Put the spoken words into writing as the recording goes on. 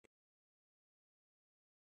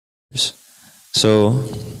So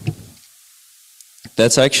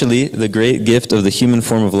that's actually the great gift of the human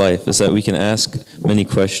form of life, is that we can ask many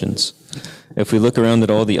questions. If we look around at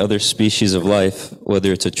all the other species of life,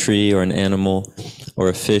 whether it's a tree or an animal or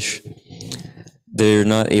a fish, they're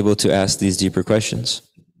not able to ask these deeper questions.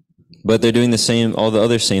 But they're doing the same, all the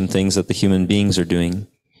other same things that the human beings are doing,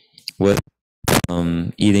 whether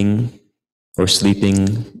eating or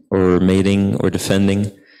sleeping or mating or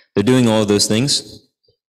defending. They're doing all of those things.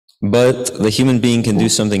 But the human being can do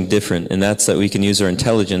something different, and that's that we can use our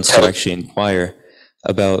intelligence to actually inquire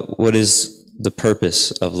about what is the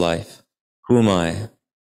purpose of life. Who am I?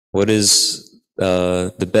 What is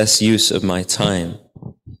the best use of my time?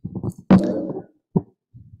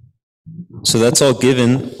 So that's all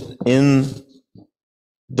given in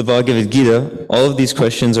the Bhagavad Gita. All of these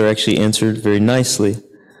questions are actually answered very nicely.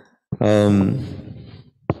 What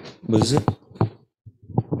is it?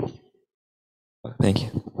 Thank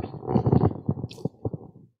you.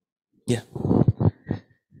 Yeah.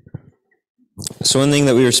 So one thing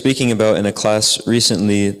that we were speaking about in a class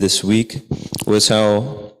recently this week was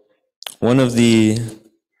how one of the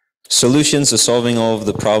solutions to solving all of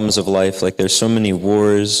the problems of life, like there's so many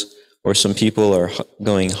wars, or some people are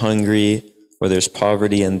going hungry, or there's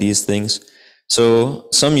poverty and these things. So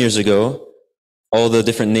some years ago, all the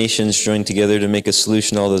different nations joined together to make a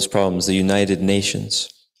solution to all those problems, the United Nations.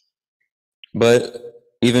 But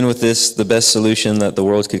even with this, the best solution that the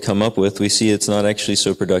world could come up with, we see it's not actually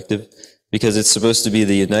so productive, because it's supposed to be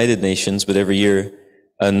the United Nations, but every year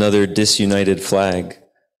another disunited flag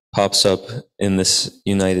pops up in this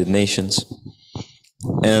United Nations.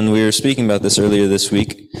 And we were speaking about this earlier this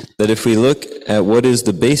week, that if we look at what is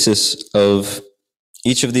the basis of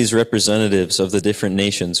each of these representatives of the different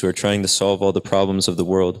nations who are trying to solve all the problems of the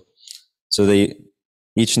world, so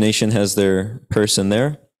each nation has their person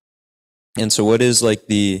there. And so what is like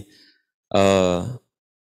the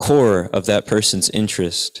core of that person's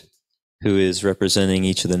interest who is representing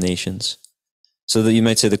each of the nations? So that you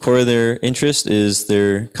might say the core of their interest is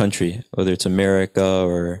their country, whether it's America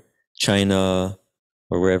or China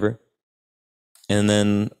or wherever. And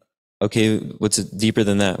then, okay, what's deeper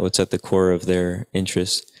than that? What's at the core of their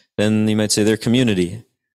interest? Then you might say their community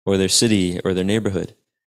or their city or their neighborhood.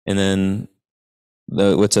 And then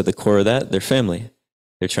what's at the core of that? Their family.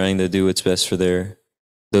 They're trying to do what's best for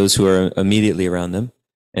those who are immediately around them.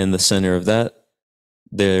 And the center of that,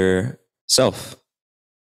 their self,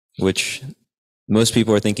 which most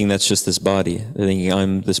people are thinking that's just this body. They're thinking,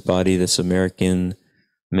 I'm this body, this American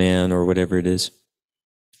man, or whatever it is.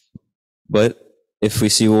 But if we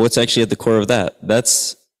see, well, what's actually at the core of that?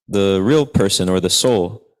 That's the real person, or the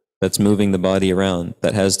soul, that's moving the body around,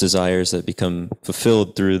 that has desires that become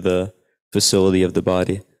fulfilled through the facility of the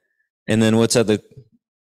body. And then what's at the,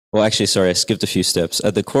 well, actually, sorry, I skipped a few steps.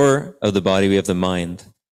 At the core of the body, we have the mind.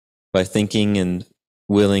 By thinking and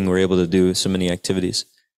willing, we're able to do so many activities.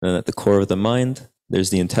 And at the core of the mind, there's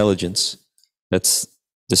the intelligence that's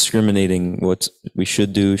discriminating what we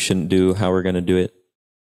should do, shouldn't do, how we're going to do it.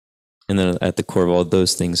 And then at the core of all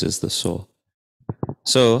those things is the soul.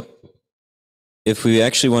 So if we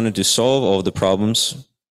actually wanted to solve all of the problems,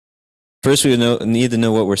 first we need to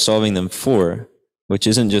know what we're solving them for, which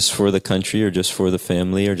isn't just for the country or just for the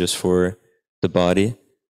family or just for the body,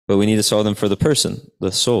 but we need to solve them for the person,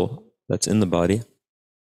 the soul that's in the body.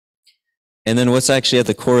 And then what's actually at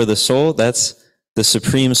the core of the soul? That's the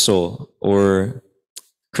supreme soul, or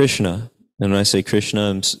Krishna. And when I say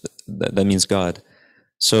Krishna, that means God.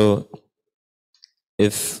 So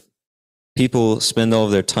if people spend all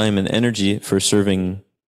of their time and energy for serving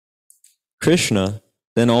Krishna,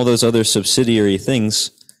 then all those other subsidiary things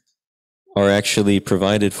are actually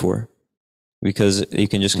provided for. Because you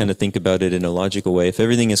can just kind of think about it in a logical way. If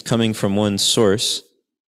everything is coming from one source,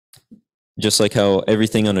 just like how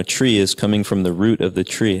everything on a tree is coming from the root of the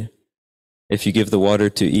tree, if you give the water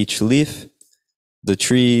to each leaf, the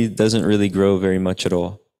tree doesn't really grow very much at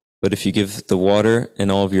all. But if you give the water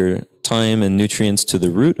and all of your time and nutrients to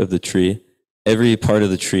the root of the tree, every part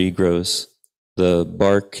of the tree grows. The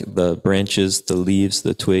bark, the branches, the leaves,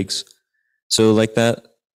 the twigs. So like that,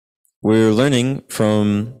 we're learning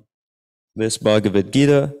from this Bhagavad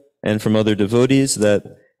Gita and from other devotees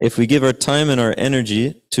that if we give our time and our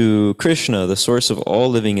energy to Krishna, the source of all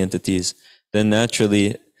living entities, then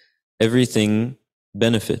naturally everything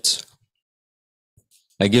benefits.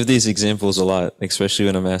 I give these examples a lot, especially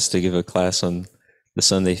when I'm asked to give a class on the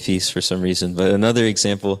Sunday feast for some reason. But another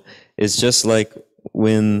example is just like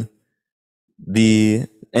when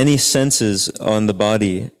any senses on the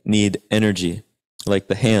body need energy, like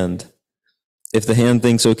the hand. If the hand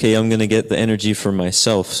thinks, okay, I'm going to get the energy for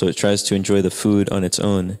myself, so it tries to enjoy the food on its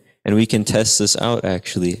own, And we can test this out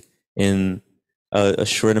actually in a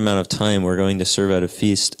short amount of time. We're going to serve at a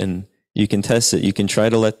feast, and you can test it. You can try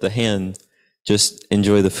to let the hand just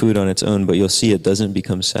enjoy the food on its own, but you'll see it doesn't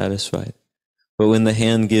become satisfied. But when the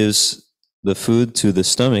hand gives the food to the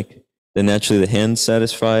stomach, then naturally the hand's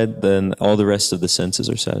satisfied, then all the rest of the senses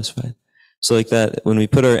are satisfied. So like that, when we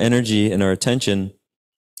put our energy and our attention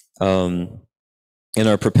and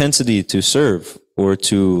our propensity to serve or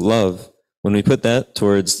to love, when we put that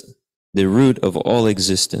towards the root of all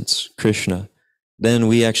existence, Krishna, then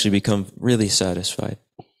we actually become really satisfied.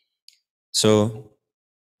 So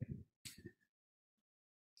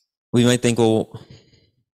we might think, well,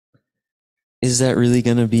 is that really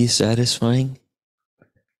going to be satisfying?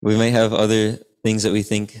 We might have other things that we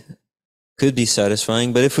think could be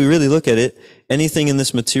satisfying, but if we really look at it, anything in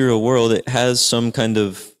this material world, it has some kind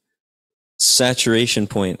of saturation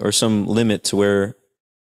point or some limit to where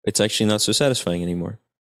it's actually not so satisfying anymore.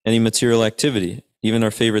 Any material activity, even our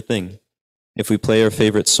favorite thing. If we play our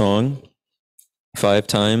favorite song 5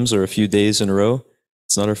 times or a few days in a row,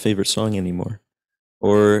 it's not our favorite song anymore.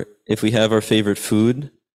 Or if we have our favorite food,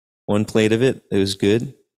 1 plate of it, it was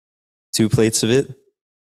good. 2 plates of it,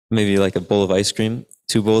 maybe like a bowl of ice cream,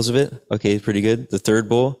 2 bowls of it, okay, pretty good. The 3rd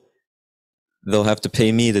bowl, they'll have to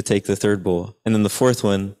pay me to take the 3rd bowl. And then the 4th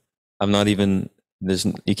one, I'm not even,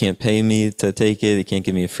 you can't pay me to take it, you can't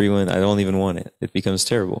give me a free one, I don't even want it. It becomes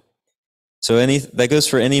terrible. So that goes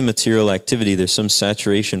for any material activity. There's some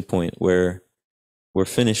saturation point where we're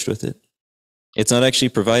finished with it. It's not actually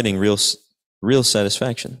providing real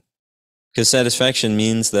satisfaction. Because satisfaction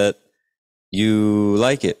means that you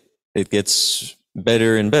like it. It gets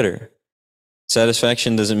better and better.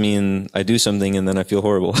 Satisfaction doesn't mean I do something and then I feel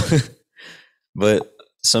horrible. But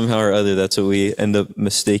somehow or other, that's what we end up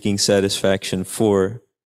mistaking satisfaction for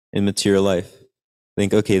in material life.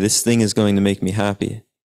 Think, okay, this thing is going to make me happy,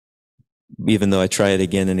 even though I try it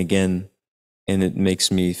again and again, and it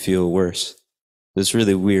makes me feel worse. It's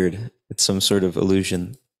really weird. It's some sort of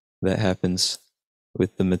illusion that happens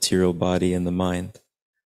with the material body and the mind.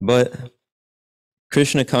 But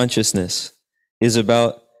Krishna consciousness is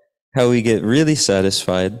about how we get really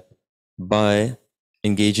satisfied by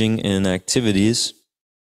engaging in activities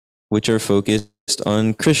which are focused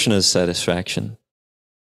on Krishna's satisfaction.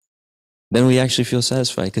 Then we actually feel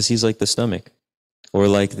satisfied because he's like the stomach or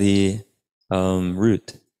like the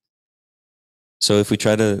root. So if we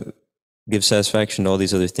try to give satisfaction to all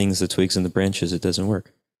these other things, the twigs and the branches, it doesn't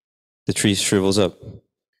work. The tree shrivels up.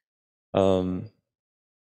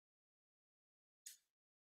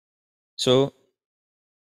 So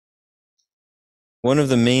one of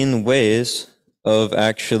the main ways of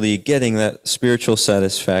actually getting that spiritual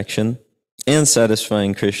satisfaction and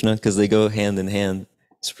satisfying Krishna, because they go hand in hand,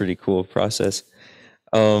 it's a pretty cool process,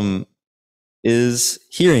 is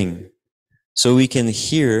hearing. So we can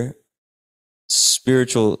hear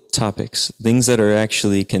spiritual topics, things that are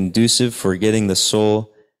actually conducive for getting the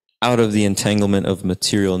soul out of the entanglement of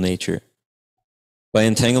material nature. By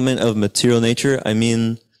entanglement of material nature, I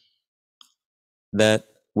mean that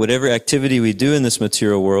whatever activity we do in this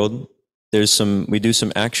material world, we do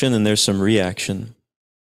some action and there's some reaction.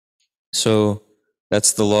 So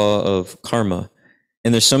that's the law of karma.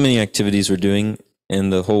 And there's so many activities we're doing,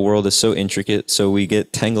 and the whole world is so intricate, so we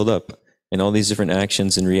get tangled up in all these different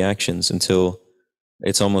actions and reactions until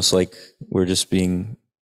it's almost like we're just being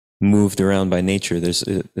moved around by nature.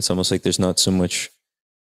 It's almost like there's not so much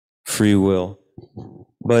free will.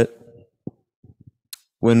 But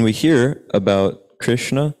when we hear about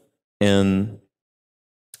Krishna and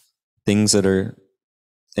things that are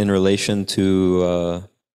in relation to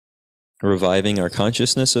reviving our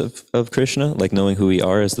consciousness of Krishna, like knowing who we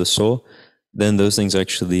are as the soul, then those things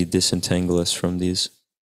actually disentangle us from these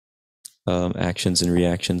actions and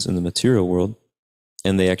reactions in the material world,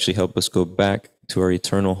 and they actually help us go back to our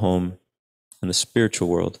eternal home in the spiritual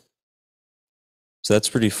world. So that's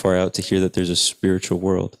pretty far out to hear that there's a spiritual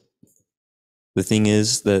world. The thing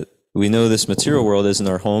is that we know this material world isn't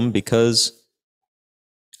our home because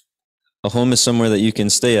a home is somewhere that you can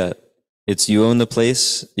stay at. It's you own the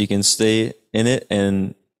place, you can stay in it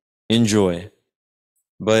and enjoy.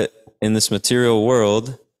 But in this material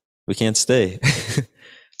world, we can't stay.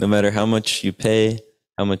 No matter how much you pay,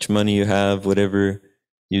 how much money you have, whatever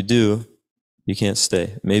you do, you can't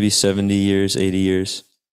stay. Maybe 70 years, 80 years,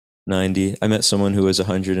 90. I met someone who was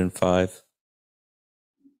 105.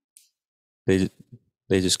 They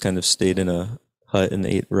just kind of stayed in a hut and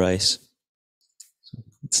ate rice.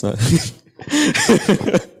 It's not...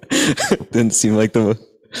 Didn't seem like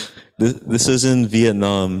this was in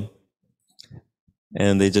Vietnam,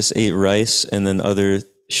 and they just ate rice and then other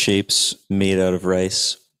shapes made out of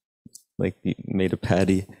rice like you made a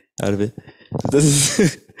patty out of it.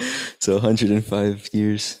 So 105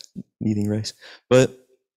 years eating rice. But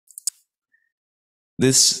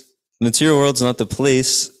this material world's not the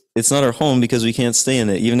place. It's not our home because we can't stay in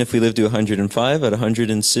it. Even if we live to 105, at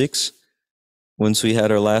 106, once we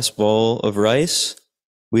had our last ball of rice,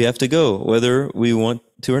 we have to go, whether we want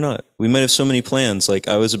to or not. We might have so many plans. Like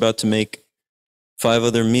I was about to make 5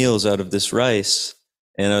 other meals out of this rice,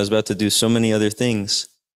 and I was about to do so many other things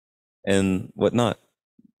and whatnot.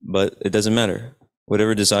 But it doesn't matter.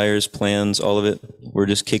 Whatever desires, plans, all of it, we're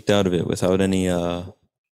just kicked out of it without any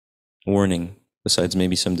warning. Besides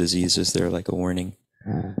maybe some diseases, they're like a warning.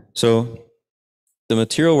 So the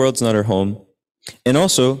material world's not our home. And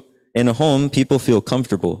also, in a home, people feel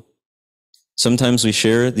comfortable. Sometimes we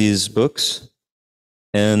share these books,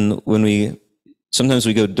 and sometimes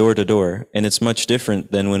we go door to door, and it's much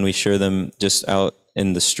different than when we share them just out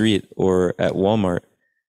in the street or at Walmart.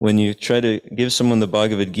 When you try to give someone the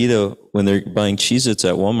Bhagavad Gita when they're buying Cheez-Its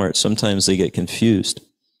at Walmart, sometimes they get confused.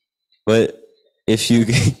 But if you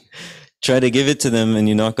try to give it to them and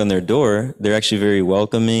you knock on their door, they're actually very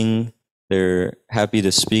welcoming. They're happy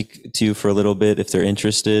to speak to you for a little bit if they're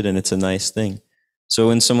interested, and it's a nice thing. So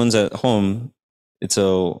when someone's at home,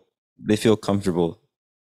 they feel comfortable.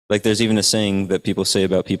 Like there's even a saying that people say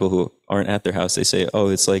about people who aren't at their house. They say, "Oh,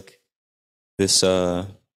 it's like this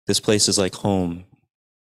place is like home."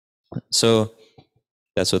 So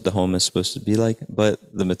that's what the home is supposed to be like. But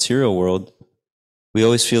the material world, we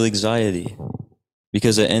always feel anxiety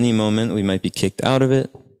because at any moment we might be kicked out of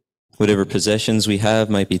it. Whatever possessions we have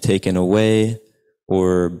might be taken away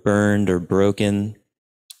or burned or broken.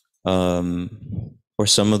 Or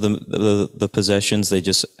some of the possessions, they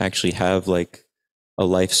just actually have like a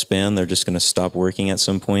lifespan. They're just going to stop working at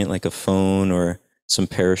some point, like a phone or some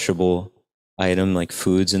perishable item like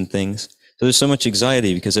foods and things. So there's so much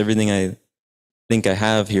anxiety because everything I think I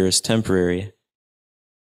have here is temporary.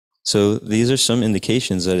 So these are some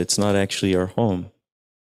indications that it's not actually our home.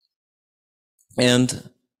 And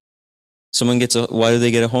why do they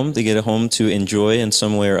get a home? They get a home to enjoy in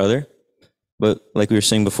some way or other. But like we were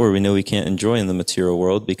saying before, we know we can't enjoy in the material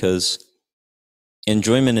world because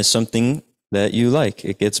enjoyment is something that you like.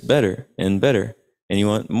 It gets better, and you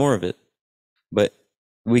want more of it. But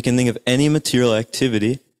we can think of any material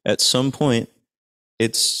activity, at some point,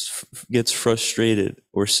 it gets frustrated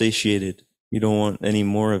or satiated. You don't want any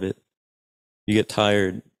more of it. You get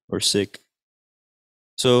tired or sick.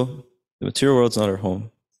 So the material world's not our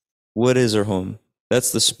home. What is our home?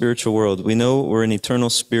 That's the spiritual world. We know we're an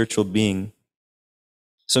eternal spiritual being.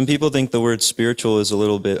 Some people think the word spiritual is a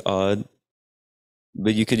little bit odd,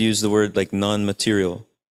 but you could use the word like non-material.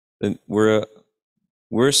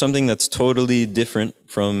 We're something that's totally different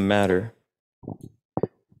from matter.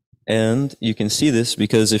 And you can see this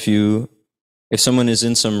because if someone is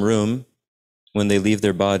in some room when they leave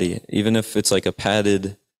their body, even if it's like a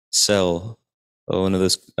padded cell, or one of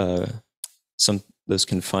those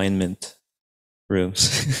confinement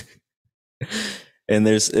rooms, and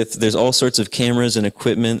there's all sorts of cameras and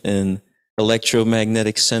equipment and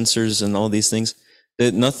electromagnetic sensors and all these things,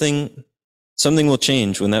 that something will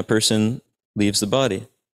change when that person leaves the body.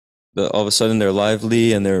 All of a sudden they're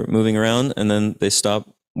lively and they're moving around, and then they stop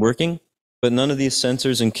working. But none of these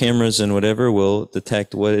sensors and cameras and whatever will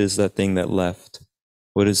detect what is that thing that left.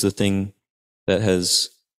 What is the thing that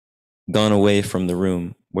has gone away from the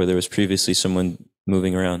room where there was previously someone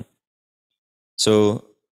moving around. So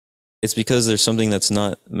it's because there's something that's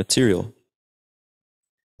not material.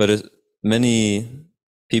 But many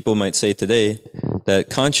people might say today that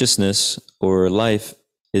consciousness or life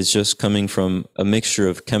is just coming from a mixture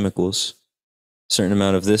of chemicals. A certain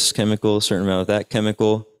amount of this chemical, a certain amount of that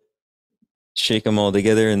chemical, shake them all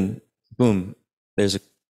together and boom, there's a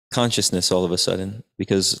consciousness all of a sudden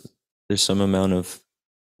because there's some amount of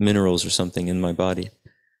minerals or something in my body.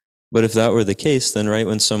 But if that were the case, then right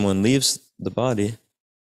when someone leaves the body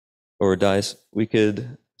or dies, we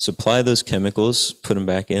could supply those chemicals, put them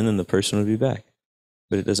back in, and the person would be back.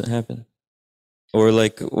 But it doesn't happen. Or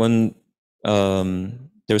like when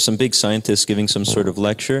there was some big scientist giving some sort of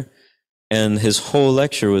lecture, and his whole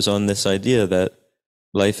lecture was on this idea that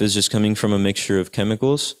life is just coming from a mixture of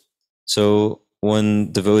chemicals. So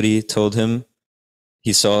one devotee told him,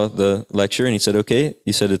 he saw the lecture and he said, okay,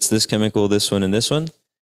 you said it's this chemical, this one, and this one.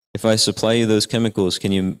 If I supply you those chemicals,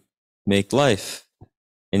 can you make life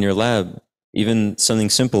in your lab? Even something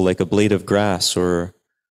simple like a blade of grass or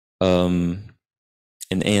an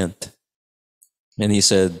ant. And he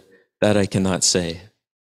said, that I cannot say.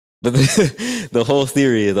 But the whole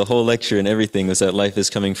theory, the whole lecture and everything was that life is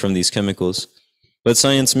coming from these chemicals. But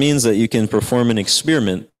science means that you can perform an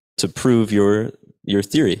experiment to prove your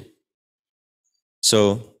theory.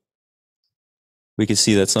 So we can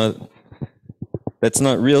see that's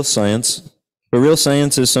not real science, but real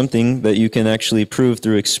science is something that you can actually prove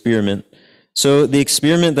through experiment. So the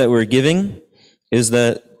experiment that we're giving is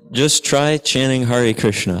that just try chanting Hare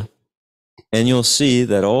Krishna, and you'll see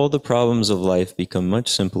that all the problems of life become much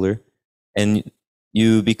simpler, and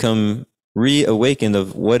you become reawakened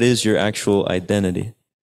of what is your actual identity.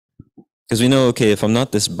 Because we know, okay, if I'm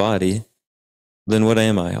not this body, then what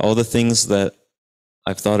am I? All the things that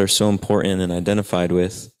I've thought are so important and identified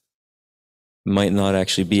with might not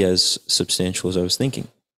actually be as substantial as I was thinking.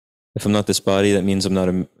 If I'm not this body, that means I'm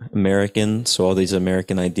not American, so all these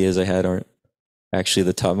American ideas I had aren't actually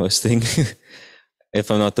the topmost thing. If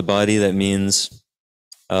I'm not the body, that means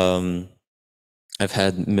I've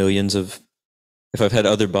had if I've had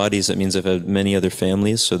other bodies, that means I've had many other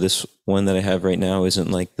families, so this one that I have right now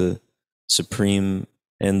isn't like the supreme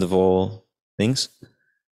end of all things.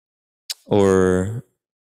 Or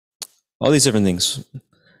all these different things.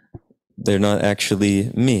 They're not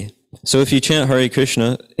actually me. So if you chant Hare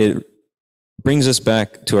Krishna, it brings us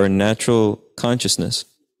back to our natural consciousness.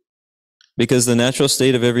 Because the natural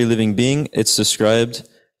state of every living being, it's described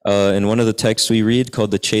in one of the texts we read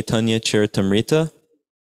called the Chaitanya Charitamrita.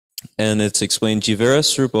 And it's explained, Jivara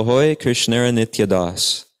Srupahoy Krishnara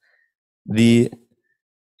Nityadas. The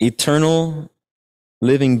eternal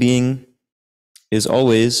living being is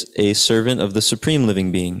always a servant of the supreme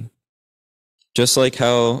living being. Just like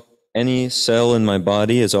how any cell in my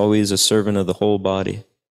body is always a servant of the whole body.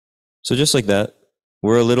 So just like that,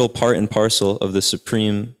 we're a little part and parcel of the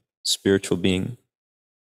supreme spiritual being.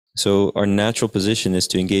 So our natural position is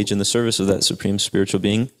to engage in the service of that supreme spiritual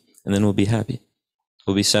being, and then we'll be happy.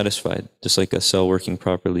 We'll be satisfied, just like a cell working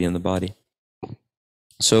properly in the body.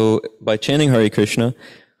 So by chanting Hare Krishna,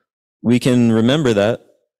 we can remember that,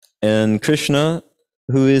 and Krishna,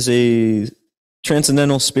 who is a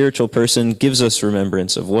transcendental spiritual person, gives us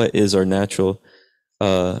remembrance of what is our natural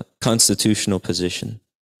constitutional position.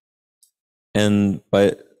 And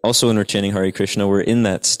by also when we're chanting Hare Krishna, we're in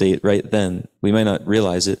that state right then. We might not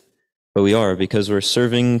realize it, but we are, because we're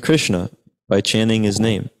serving Krishna by chanting his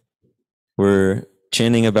name. We're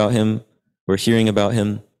chanting about him, we're hearing about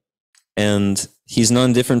him, and he's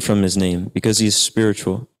non-different from his name because he's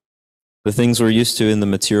spiritual. The things we're used to in the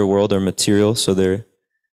material world are material, so there's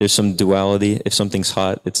some duality. If something's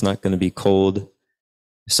hot, it's not going to be cold.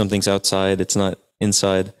 If something's outside, it's not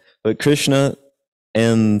inside. But Krishna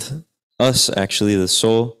and us, actually, the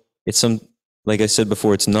soul, like I said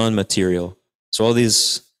before, it's non-material. So all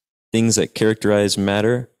these things that characterize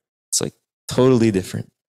matter, it's like totally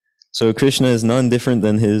different. So Krishna is non-different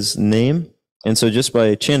than his name. And so just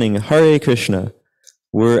by chanting Hare Krishna,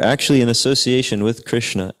 we're actually in association with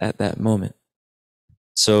Krishna at that moment.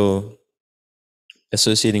 So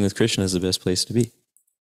associating with Krishna is the best place to be,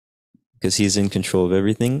 because he's in control of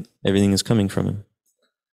everything. Everything is coming from him.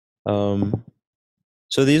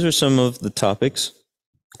 So these are some of the topics.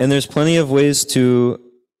 And there's plenty of ways to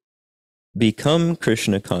become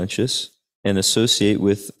Krishna conscious and associate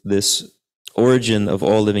with this origin of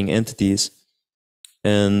all living entities.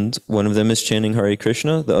 And one of them is chanting Hare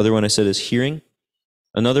Krishna. The other one I said is hearing.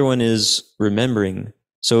 Another one is remembering.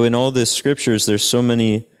 So in all the scriptures, there's so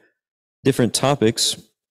many different topics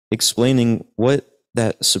explaining what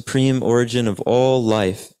that supreme origin of all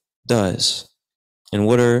life does and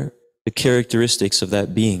what are the characteristics of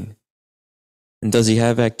that being. And does he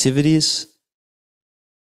have activities?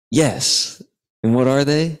 Yes. And what are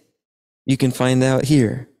they? You can find out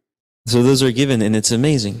here. So those are given, and it's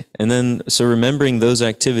amazing. And then, so remembering those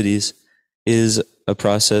activities is a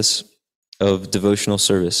process of devotional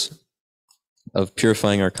service, of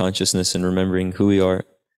purifying our consciousness and remembering who we are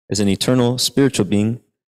as an eternal spiritual being,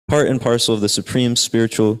 part and parcel of the supreme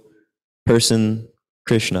spiritual person,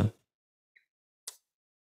 Krishna.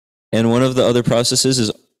 And one of the other processes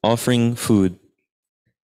is offering food.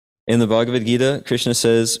 In the Bhagavad Gita, Krishna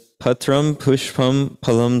says, Patram pushpam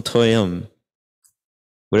palam toyam.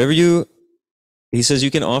 He says,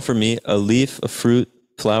 you can offer me a leaf, a fruit,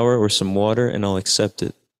 flower, or some water, and I'll accept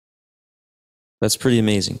it. That's pretty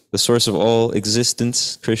amazing. The source of all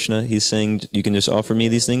existence, Krishna, he's saying, you can just offer me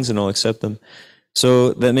these things and I'll accept them.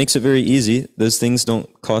 So that makes it very easy. Those things don't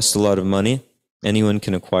cost a lot of money. Anyone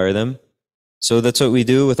can acquire them. So that's what we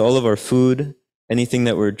do with all of our food, anything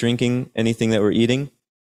that we're drinking, anything that we're eating.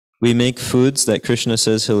 We make foods that Krishna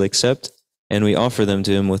says he'll accept, and we offer them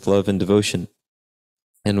to him with love and devotion.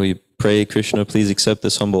 And we pray, Krishna, please accept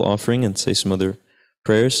this humble offering, and say some other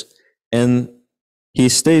prayers. And he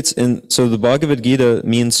states, so the Bhagavad Gita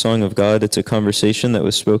means Song of God. It's a conversation that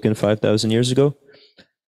was spoken 5,000 years ago.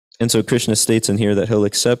 And so Krishna states in here that he'll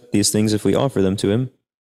accept these things if we offer them to him.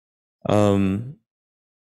 And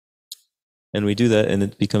we do that, and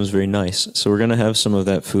it becomes very nice. So we're going to have some of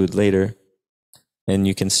that food later, and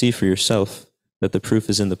you can see for yourself that the proof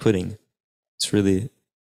is in the pudding.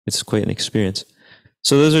 It's quite an experience.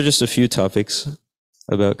 So those are just a few topics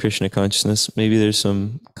about Krishna consciousness. Maybe there's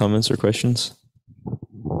some comments or questions.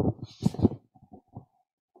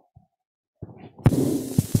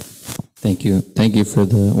 Thank you. Thank you for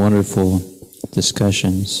the wonderful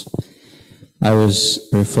discussions. I was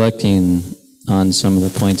reflecting on some of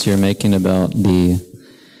the points you're making about the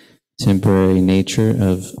temporary nature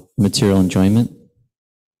of material enjoyment.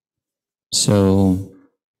 So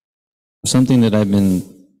something that I've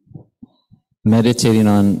been meditating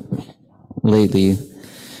on lately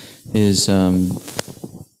is from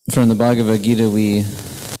the Bhagavad Gita,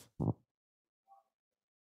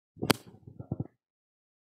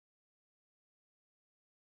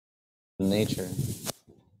 nature.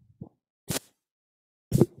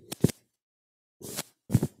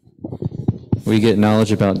 We get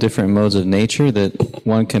knowledge about different modes of nature that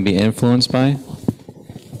one can be influenced by,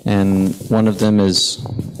 and one of them is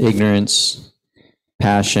ignorance,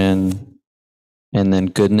 passion, and then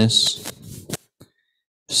goodness.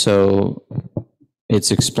 So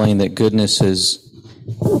it's explained that goodness is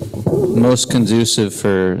most conducive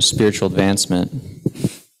for spiritual advancement.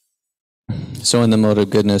 So in the mode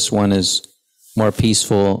of goodness, one is more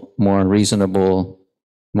peaceful, more reasonable,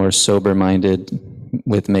 more sober-minded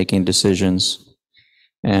with making decisions.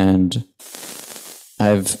 And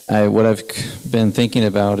what I've been thinking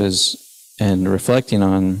about and reflecting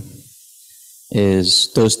on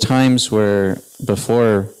is those times where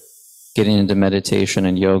before getting into meditation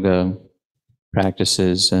and yoga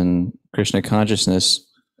practices and Krishna consciousness,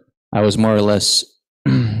 I was more or less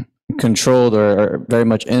controlled or very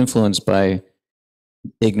much influenced by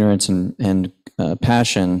ignorance and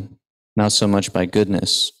passion, not so much by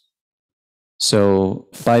goodness. So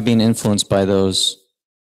by being influenced by those,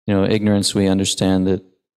 ignorance, we understand that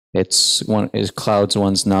it clouds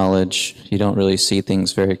one's knowledge. You don't really see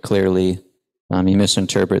things very clearly. You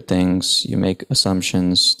misinterpret things. You make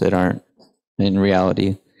assumptions that aren't in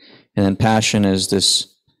reality. And then passion is this.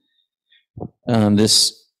 And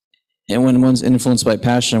when one's influenced by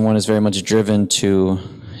passion, one is very much driven to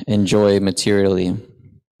enjoy materially.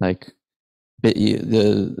 Like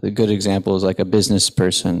the good example is like a business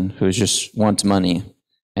person who just wants money,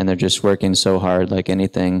 and they're just working so hard. Like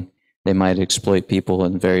anything, they might exploit people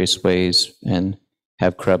in various ways and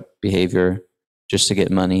have corrupt behavior just to get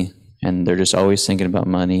money. And they're just always thinking about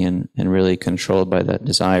money and really controlled by that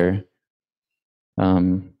desire.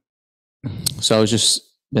 So I was just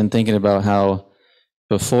been thinking about how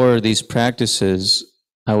before these practices,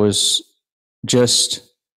 I was just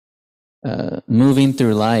moving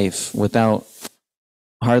through life without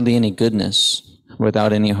hardly any goodness,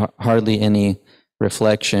 without hardly any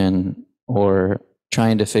reflection, or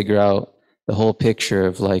trying to figure out the whole picture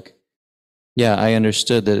of like, yeah, I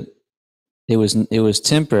understood that it was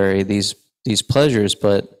temporary, these pleasures,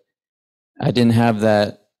 but I didn't have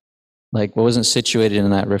that, like, I wasn't situated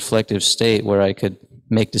in that reflective state where I could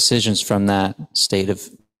make decisions from that state of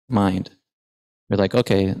mind. We're like,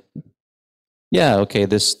 okay, yeah, okay,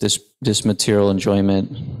 this material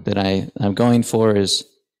enjoyment that I'm going for is,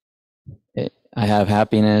 I have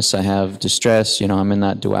happiness, I have distress, I'm in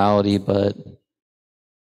that duality, but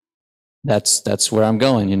that's where I'm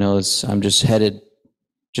going, I'm just headed,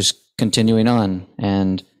 just continuing on.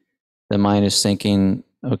 And the mind is thinking,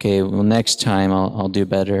 okay, well, next time I'll do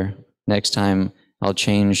better. Next time I'll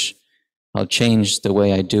change the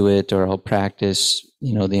way I do it, or I'll practice,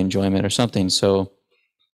 the enjoyment or something. So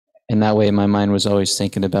in that way, my mind was always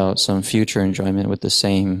thinking about some future enjoyment with the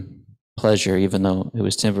same pleasure, even though it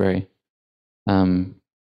was temporary.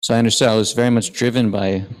 So I understood I was very much driven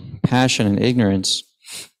by passion and ignorance,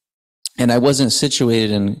 and I wasn't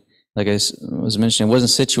situated in, like I was mentioning, I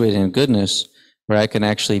wasn't situated in goodness where I can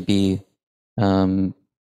actually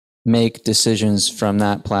make decisions from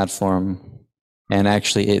that platform and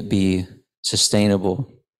actually it be sustainable.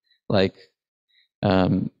 Like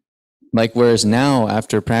whereas now,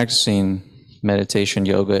 after practicing meditation,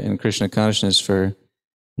 yoga, and Krishna consciousness for,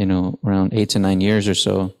 around 8 to 9 years or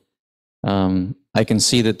so, I can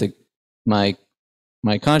see that my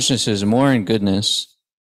consciousness is more in goodness.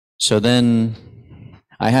 So then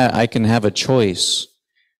I can have a choice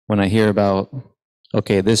when I hear about,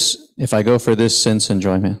 okay, if I go for this sense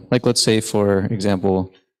enjoyment, like let's say, for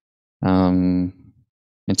example,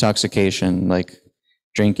 intoxication, like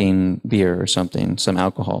drinking beer or something, some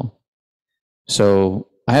alcohol. So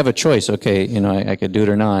I have a choice, okay, I could do it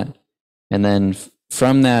or not. And then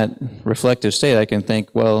from that reflective state, I can think,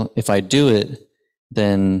 well, if I do it,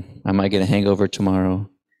 then I might get a hangover tomorrow.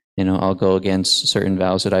 I'll go against certain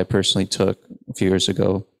vows that I personally took a few years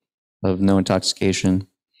ago of no intoxication.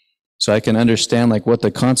 So I can understand like what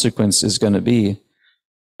the consequence is going to be.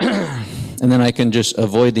 And then I can just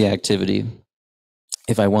avoid the activity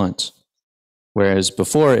if I want. Whereas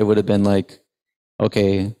before it would have been like,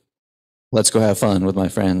 okay, let's go have fun with my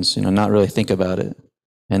friends, not really think about it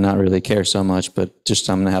and not really care so much, but just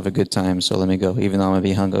I'm going to have a good time. So let me go, even though I'm going to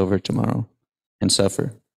be hungover tomorrow and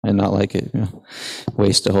suffer and not like it,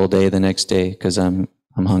 waste a whole day the next day because I'm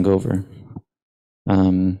hungover.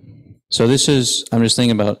 So I'm just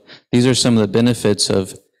thinking about, these are some of the benefits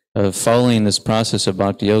of following this process of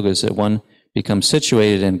bhakti yoga, is that one becomes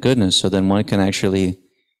situated in goodness. So then one can actually,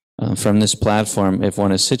 from this platform, if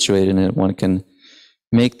one is situated in it, one can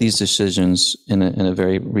make these decisions in a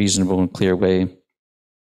very reasonable and clear way,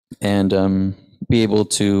 and be able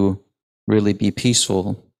to really be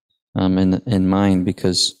peaceful in mind,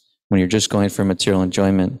 because when you're just going for material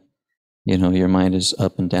enjoyment, your mind is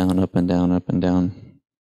up and down, up and down, up and down.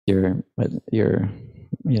 Your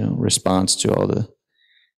response to all the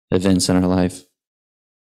events in our life.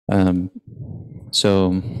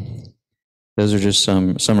 So those are just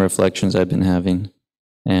some reflections I've been having,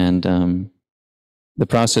 and the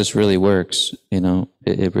process really works.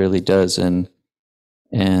 It really does, and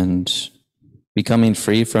becoming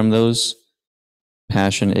free from those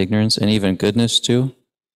passion, ignorance, and even goodness too,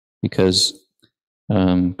 because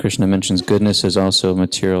Krishna mentions goodness is also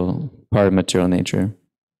part of material nature.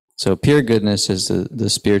 So pure goodness is the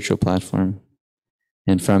spiritual platform.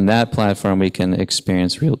 And from that platform, we can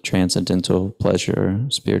experience real transcendental pleasure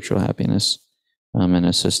or spiritual happiness in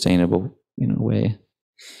a sustainable way.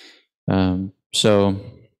 So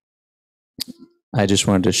I just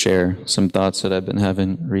wanted to share some thoughts that I've been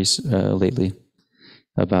having lately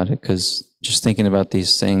about it, because just thinking about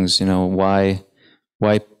these things, why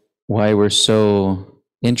we're so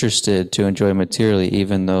interested to enjoy materially,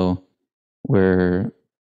 even though we're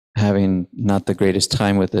having not the greatest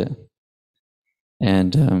time with it.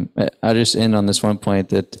 And I'll just end on this one point,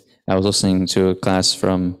 that I was listening to a class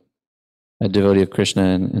from a devotee of Krishna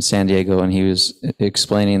in San Diego, and he was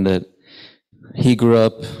explaining that he grew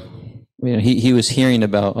up, he was hearing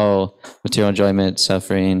about, material enjoyment,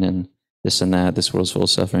 suffering, and this and that, this world's full of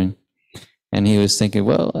suffering. And he was thinking,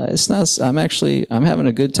 well, it's not, I'm having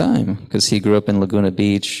a good time, because he grew up in Laguna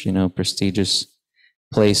Beach, prestigious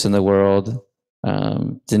place in the world,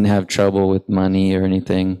 didn't have trouble with money or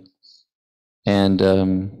anything. And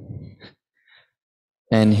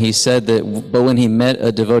he said that, but when he met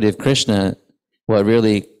a devotee of Krishna, what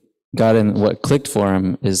really what clicked for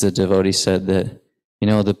him is the devotee said that,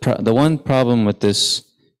 the one problem with this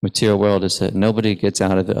material world is that nobody gets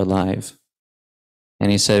out of it alive. And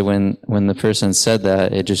he said when the person said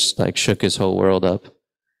that, it just like shook his whole world up.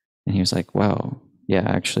 And he was like, wow, yeah,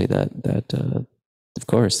 actually that of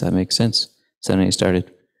course, that makes sense. So then he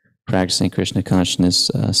started practicing Krishna consciousness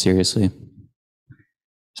seriously.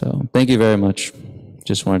 So thank you very much.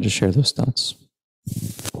 Just wanted to share those thoughts.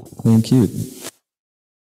 Thank you.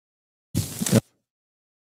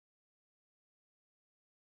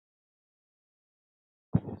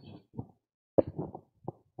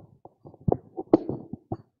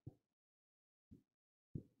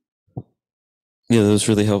 Yeah, that was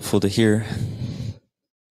really helpful to hear.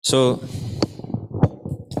 So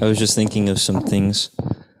I was just thinking of some things.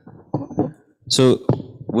 So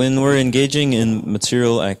when we're engaging in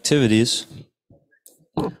material activities,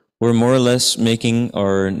 we're more or less making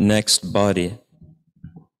our next body.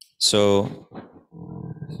 So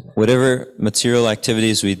whatever material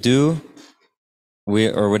activities we do,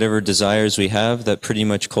 or whatever desires we have, that pretty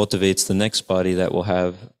much cultivates the next body that we'll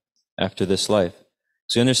have after this life.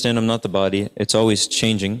 So you understand, I'm not the body. It's always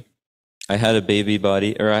changing. I had a baby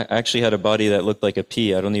body, or I actually had a body that looked like a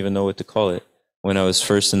pea. I don't even know what to call it. When I was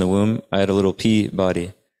first in the womb, I had a little pea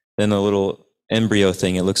body. Then a little embryo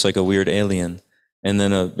thing. It looks like a weird alien. And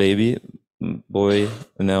then a baby boy,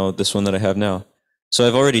 and now this one that I have now. So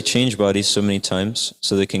I've already changed bodies so many times.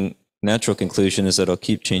 So the natural conclusion is that I'll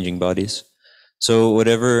keep changing bodies. So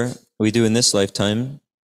whatever we do in this lifetime,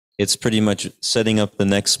 it's pretty much setting up the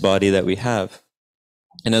next body that we have.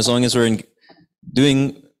 And as long as we're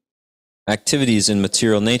doing activities in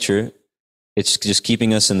material nature, it's just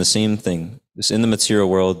keeping us in the same thing. It's in the material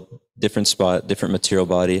world, different spot, different material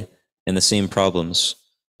body, and the same problems: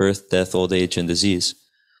 birth, death, old age, and disease.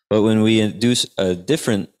 But when we induce a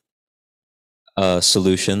different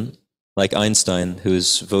solution, like Einstein,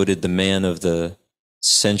 who's voted the man of the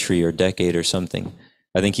century or decade or something,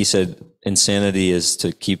 I think he said insanity is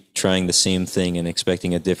to keep trying the same thing and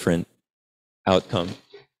expecting a different outcome.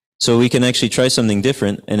 So we can actually try something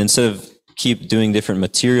different, and instead of keep doing different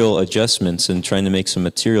material adjustments and trying to make some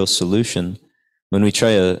material solution, when we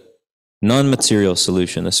try a non-material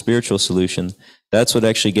solution, a spiritual solution, that's what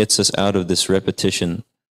actually gets us out of this repetition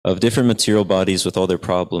of different material bodies with all their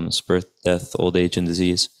problems, birth, death, old age, and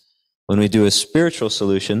disease. When we do a spiritual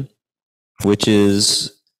solution, which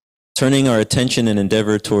is turning our attention and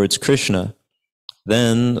endeavor towards Krishna,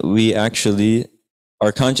 then we actually,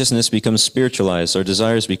 our consciousness becomes spiritualized, our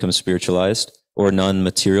desires become spiritualized or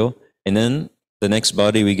non-material, and then the next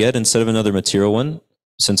body we get, instead of another material one,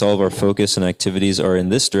 since all of our focus and activities are in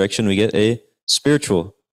this direction, we get a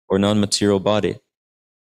spiritual or non-material body,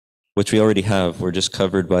 which we already have. We're just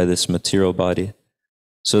covered by this material body.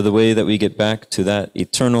 So the way that we get back to that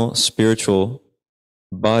eternal spiritual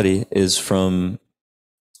body is from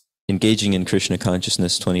engaging in Krishna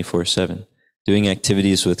consciousness 24/7, doing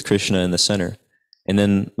activities with Krishna in the center. And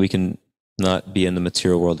then we can not be in the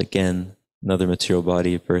material world again, another material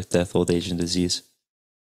body, birth, death, old age, and disease.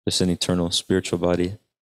 Just an eternal spiritual body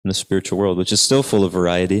in the spiritual world, which is still full of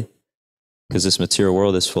variety, because this material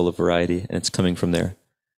world is full of variety, and it's coming from there.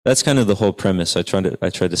 That's kind of the whole premise. I tried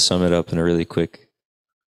to sum it up in a really quick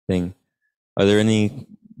thing. Are there any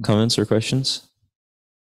comments or questions?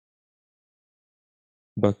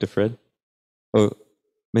 Dr. Fred? Oh,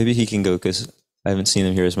 maybe he can go, because I haven't seen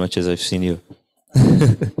him here as much as I've seen you.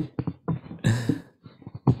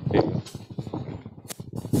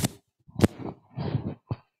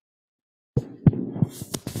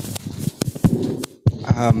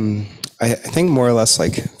 I think more or less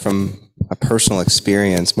like from a personal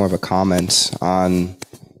experience, more of a comment on,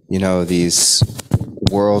 these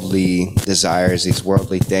worldly desires, these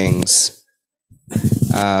worldly things.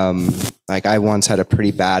 Like I once had a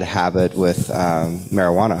pretty bad habit with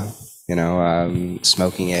marijuana,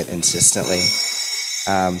 smoking it insistently,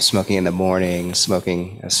 smoking in the morning,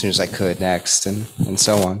 smoking as soon as I could next, and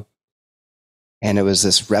so on. And it was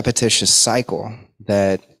this repetitious cycle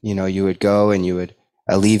that, you would go and you would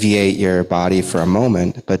alleviate your body for a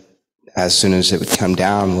moment, but as soon as it would come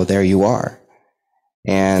down, well, there you are.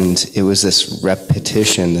 And it was this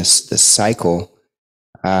repetition, this cycle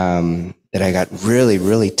that I got really,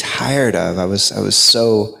 really tired of. I was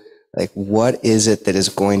so like, what is it that is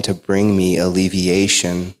going to bring me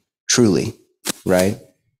alleviation truly, right?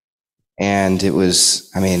 And it was,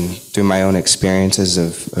 through my own experiences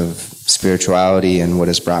of spirituality and what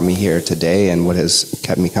has brought me here today and what has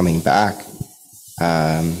kept me coming back,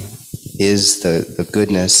 is the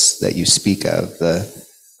goodness that you speak of.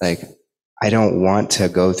 I don't want to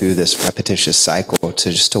go through this repetitious cycle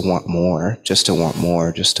to want more, just to want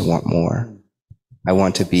more, just to want more. I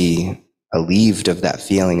want to be relieved of that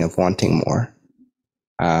feeling of wanting more,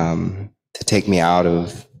 to take me out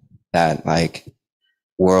of that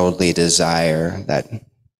worldly desire,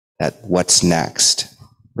 that what's next,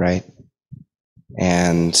 right?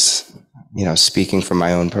 And speaking from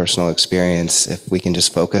my own personal experience, if we can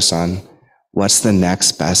just focus on what's the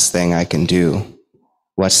next best thing I can do,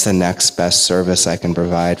 what's the next best service I can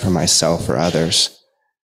provide for myself or others,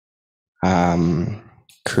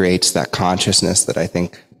 creates that consciousness that I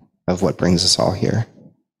think of what brings us all here.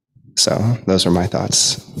 So those are my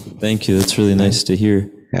thoughts. Thank you. That's really nice to hear.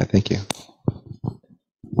 Yeah, thank you.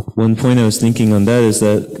 One point I was thinking on that is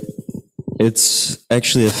that it's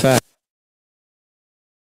actually a fact.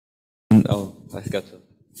 Oh, I forgot to.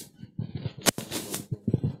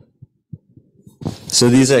 So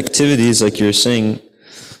these activities, like you're saying,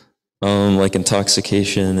 like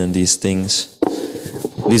intoxication and these things,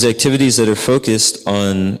 these activities that are focused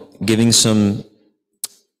on giving some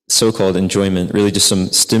so-called enjoyment, really just some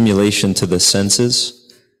stimulation to the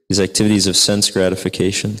senses, these activities of sense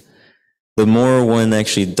gratification, the more one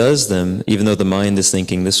actually does them, even though the mind is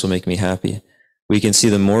thinking, this will make me happy, we can see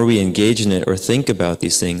the more we engage in it or think about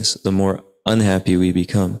these things, the more unhappy we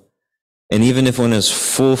become. And even if one has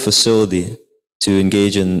full facility to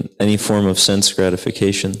engage in any form of sense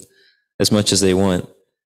gratification as much as they want,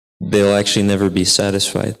 they'll actually never be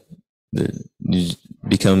satisfied. You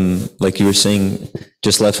become, like you were saying,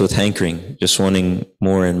 just left with hankering, just wanting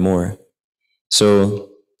more and more. So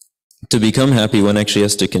to become happy, one actually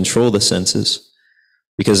has to control the senses,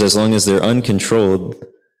 because as long as they're uncontrolled,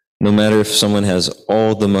 no matter if someone has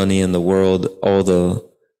all the money in the world, all the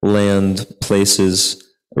land, places,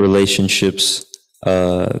 relationships,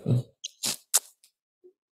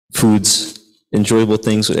 foods, enjoyable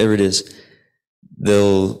things, whatever it is,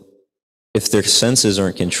 if their senses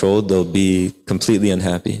aren't controlled, they'll be completely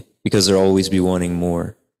unhappy, because they'll always be wanting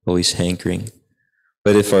more, always hankering.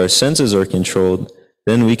 But if our senses are controlled,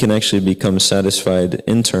 then we can actually become satisfied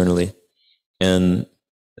internally. And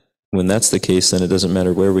when that's the case, then it doesn't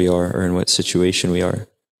matter where we are or in what situation we are.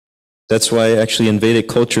 That's why actually in Vedic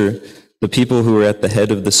culture, the people who were at the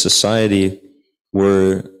head of the society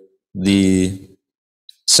were the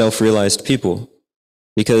self-realized people.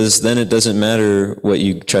 Because then it doesn't matter what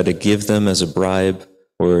you try to give them as a bribe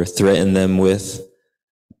or threaten them with.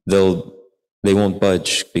 They won't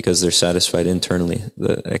budge because they're satisfied internally.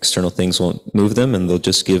 The external things won't move them, and they'll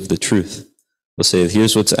just give the truth. They'll say,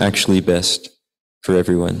 here's what's actually best for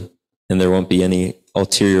everyone. And there won't be any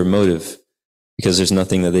ulterior motive because there's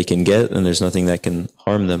nothing that they can get and there's nothing that can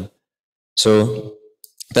harm them. So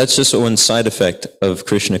that's just one side effect of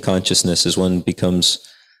Krishna consciousness, is one becomes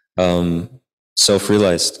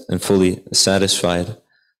self-realized and fully satisfied.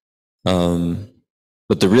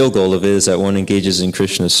 But the real goal of it is that one engages in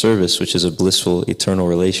Krishna's service, which is a blissful, eternal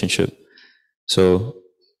relationship. So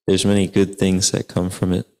there's many good things that come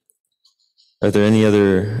from it. Are there any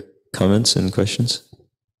other comments and questions?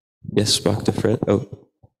 Yes, Bhakta Fred. Oh.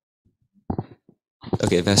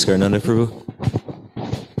 Okay, Bhaskarananda Prabhu.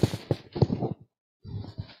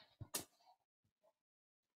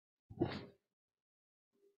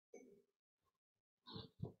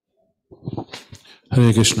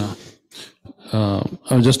 Hare Krishna.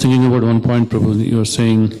 I was just thinking about one point, Prabhu. You were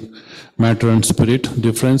saying matter and spirit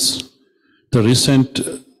difference. The recent,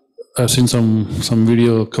 I've seen some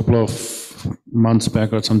video a couple of months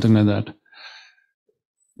back or something like that.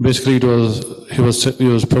 Basically, he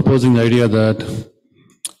was proposing the idea that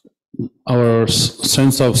our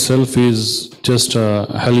sense of self is just a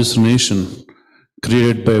hallucination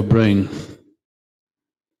created by a brain.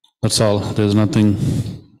 That's all. There's nothing,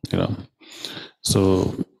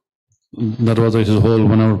 So that was his whole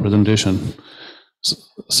 1 hour presentation.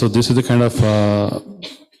 So this is the kind of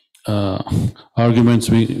arguments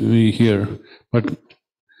we hear.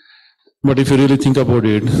 But if you really think about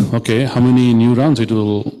it, okay, how many neurons it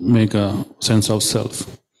will make a sense of self?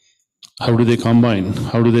 How do they combine?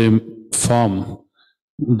 How do they form?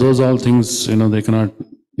 Those all things,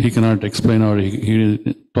 he cannot explain, or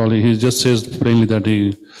he just says plainly that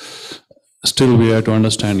still we have to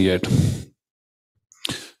understand yet.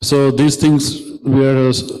 So these things, we are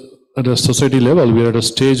at a society level, we are at a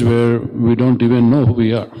stage where we don't even know who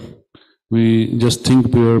we are. We just think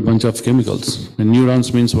we are a bunch of chemicals. And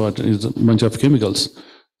neurons means what? Is a bunch of chemicals,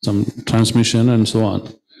 some transmission and so on.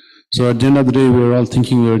 So at the end of the day, we are all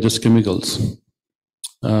thinking we are just chemicals.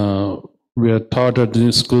 We are taught at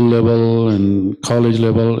the school level and college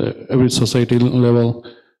level, every society level,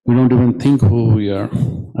 we don't even think who we are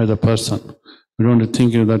as a person. We don't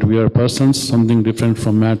think that we are persons, something different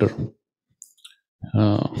from matter.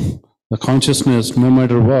 The consciousness, no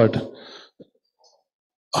matter what,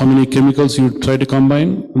 how many chemicals you try to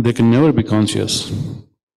combine, they can never be conscious.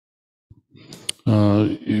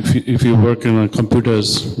 If you work in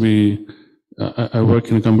computers, I work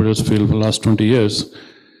in the computers field for the last 20 years.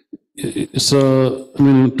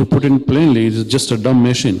 To put it plainly, it's just a dumb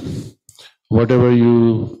machine. Whatever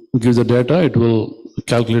you give the data, it will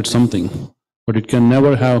calculate something. But it can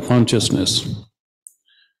never have consciousness.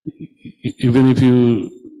 Even if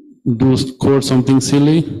you code something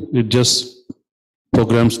silly, it just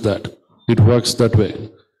programs that. It works that way.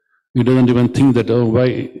 It doesn't even think that, why,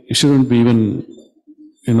 it shouldn't be even,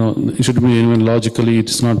 it should be even logically,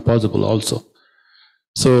 it's not possible also.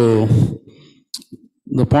 So,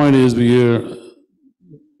 the point is,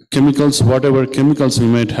 chemicals, whatever chemicals we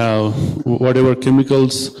might have, whatever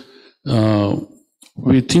chemicals,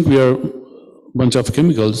 we think we are bunch of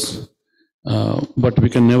chemicals, but we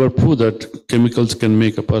can never prove that chemicals can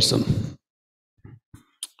make a person.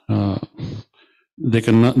 They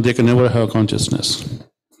can never have consciousness.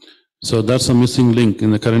 So that's a missing link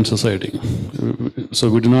in the current society. So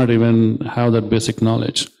we do not even have that basic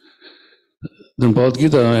knowledge. Then Bhagavad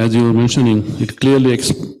Gita, as you were mentioning, it clearly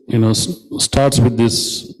starts with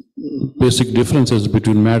these basic differences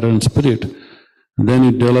between matter and spirit. And then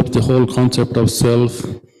it develops the whole concept of self.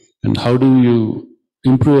 And how do you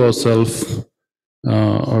improve ourself,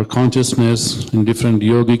 our consciousness in different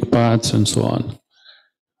yogic paths and so on.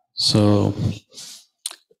 So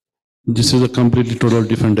this is a completely total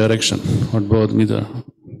different direction, what Bhagavad Gita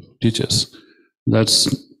teaches. We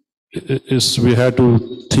have to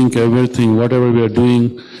think everything, whatever we are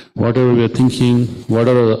doing, whatever we are thinking,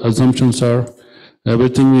 whatever the assumptions are,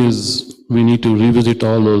 everything we need to revisit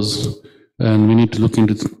all those, and we need to look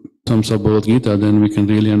into terms of Bhagavad Gita, then we can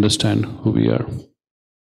really understand who we are.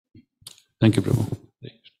 Thank you, Prabhu.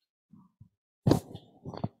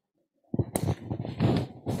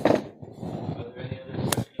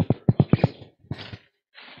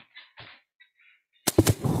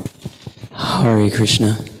 Hare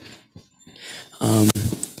Krishna.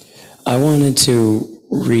 I wanted to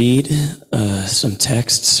read some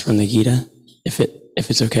texts from the Gita, if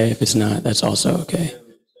it's okay. If it's not, that's also okay.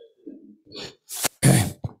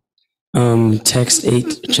 Okay. Text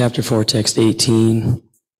 8, chapter 4, text 18.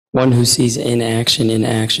 One who sees inaction in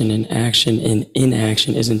action and action in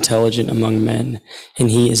inaction is intelligent among men,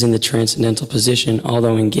 and he is in the transcendental position,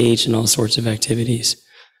 although engaged in all sorts of activities.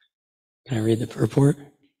 Can I read the purport?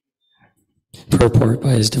 Purport by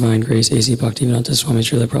His Divine Grace, A.C. Bhaktivedanta Swami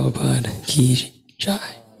Srila Prabhupada Ki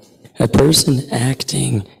Jai. A person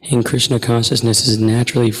acting in Krishna consciousness is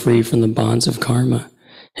naturally free from the bonds of karma.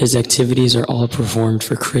 His activities are all performed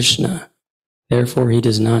for Krishna. Therefore, he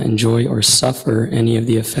does not enjoy or suffer any of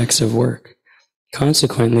the effects of work.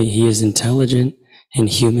 Consequently, he is intelligent in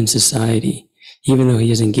human society. Even though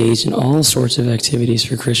he is engaged in all sorts of activities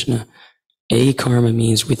for Krishna, a-karma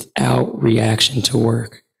means without reaction to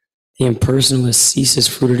work. The impersonalist ceases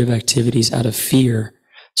fruitive activities out of fear,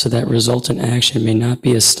 so that resultant action may not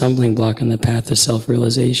be a stumbling block on the path of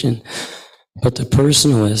self-realization. But the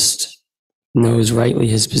personalist knows rightly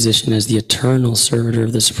his position as the eternal servitor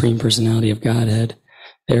of the Supreme Personality of Godhead.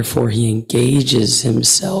 Therefore, he engages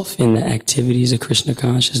himself in the activities of Krishna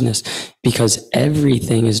consciousness because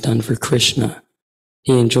everything is done for Krishna.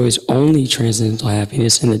 He enjoys only transcendental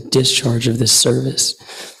happiness in the discharge of this service.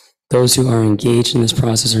 Those who are engaged in this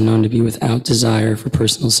process are known to be without desire for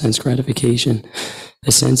personal sense gratification.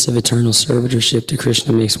 The sense of eternal servitorship to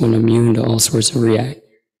Krishna makes one immune to all sorts of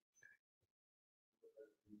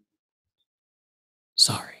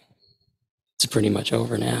Sorry, it's pretty much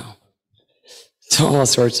over now. To all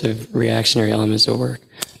sorts of reactionary elements of work.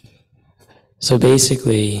 So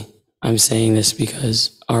basically, I'm saying this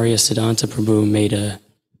because Arya Siddhanta Prabhu made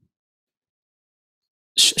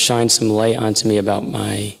shine some light onto me about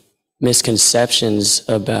my misconceptions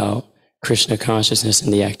about Krishna consciousness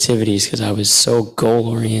and the activities, because I was so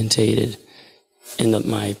goal-orientated in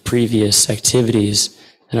my previous activities,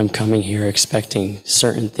 and I'm coming here expecting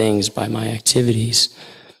certain things by my activities.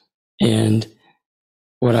 And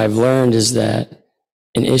what I've learned is that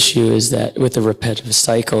an issue is that with the repetitive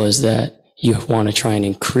cycle is that you want to try and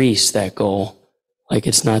increase that goal. Like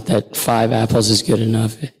it's not that 5 apples is good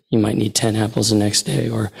enough. You might need 10 apples the next day,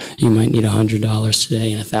 or you might need $100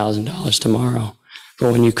 today and $1,000 tomorrow.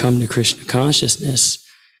 But when you come to Krishna consciousness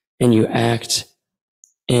and you act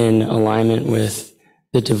in alignment with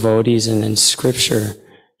the devotees and then scripture,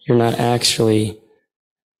 you're not actually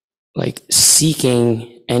like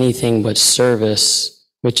seeking anything but service,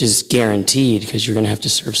 which is guaranteed because you're going to have to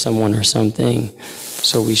serve someone or something.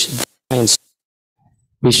 So we should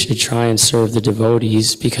try and serve the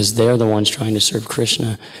devotees because they're the ones trying to serve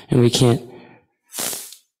Krishna, and we can't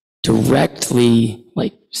directly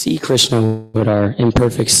like see Krishna with our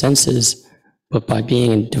imperfect senses, but by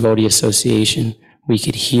being in devotee association, we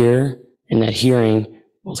could hear, and that hearing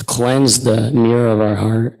will cleanse the mirror of our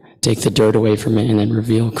heart, take the dirt away from it, and then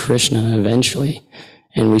reveal Krishna eventually.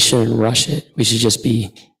 And we shouldn't rush it. We should just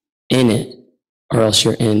be in it, or else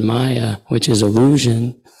you're in Maya, which is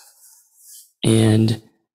illusion. And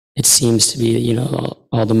it seems to be,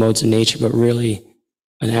 all the modes of nature, but really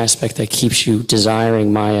an aspect that keeps you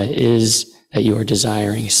desiring Maya is that you are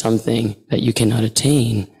desiring something that you cannot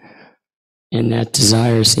attain. And that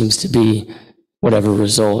desire seems to be whatever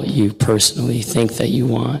result you personally think that you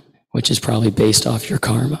want, which is probably based off your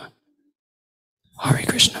karma. Hare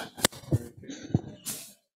Krishna.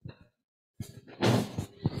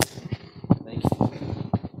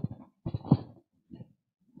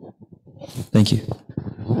 Thank you.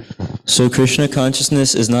 So Krishna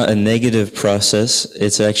consciousness is not a negative process,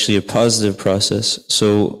 it's actually a positive process.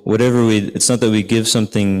 So it's not that we give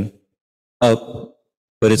something up,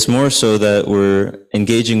 but it's more so that we're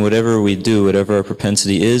engaging whatever we do, whatever our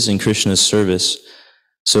propensity is in Krishna's service.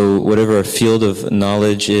 So whatever our field of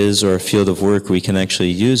knowledge is or our field of work, we can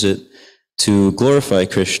actually use it to glorify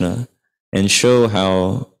Krishna and show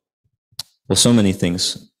how, so many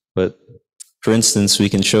things, but for instance, we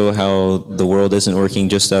can show how the world isn't working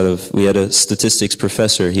just we had a statistics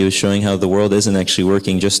professor, he was showing how the world isn't actually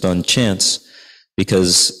working just on chance,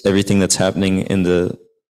 because everything that's happening in the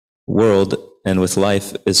world and with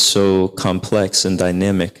life is so complex and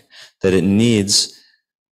dynamic that it needs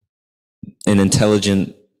an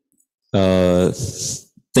intelligent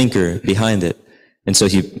thinker behind it. And so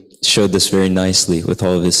he showed this very nicely with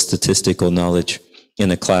all of his statistical knowledge in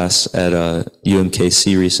a class at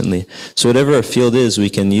UMKC recently. So whatever our field is, we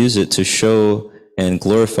can use it to show and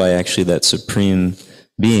glorify actually that supreme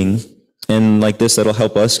being. And like this, that'll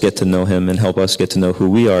help us get to know him and help us get to know who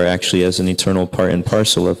we are actually as an eternal part and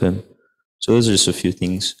parcel of him. So those are just a few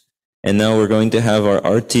things. And now we're going to have our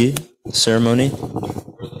Arati ceremony.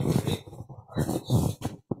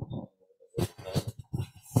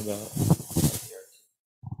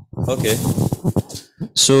 Okay.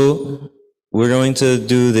 So we're going to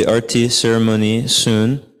do the Arati ceremony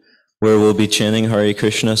soon, where we'll be chanting Hare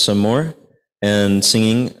Krishna some more and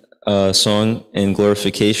singing a song in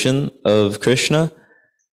glorification of Krishna.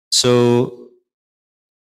 So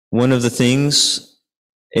one of the things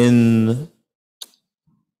in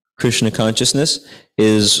Krishna consciousness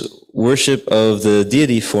is worship of the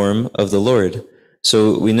deity form of the Lord.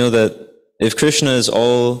 So we know that if Krishna is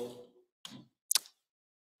all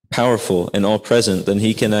powerful and all present, then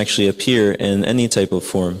he can actually appear in any type of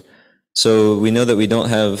form. So we know that we don't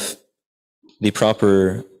have the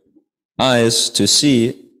proper eyes to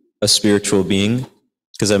see a spiritual being,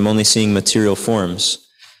 because I'm only seeing material forms.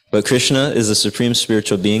 But Krishna is the supreme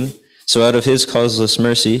spiritual being. So out of his causeless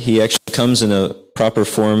mercy, he actually comes in a proper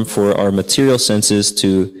form for our material senses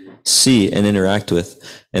to see and interact with.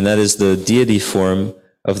 And that is the deity form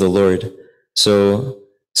of the Lord. So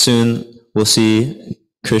soon we'll see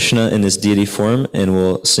Krishna in his deity form, and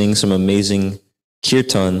we'll sing some amazing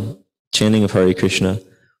kirtan, chanting of Hare Krishna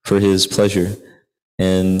for his pleasure.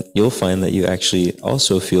 And you'll find that you actually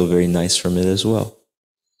also feel very nice from it as well.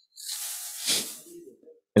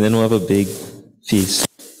 And then we'll have a big feast.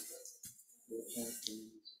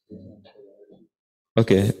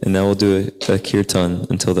 Okay, and now we'll do a kirtan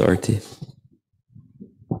until the Arati.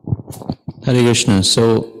 Hare Krishna.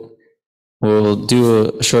 So we'll do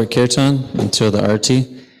a short kirtan until the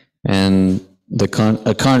Arati, and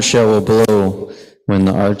a conch shell will blow when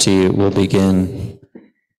the Arati will begin,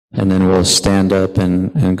 and then we'll stand up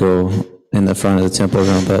and go in the front of the temple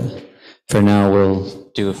room. But for now, we'll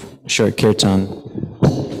do a short kirtan.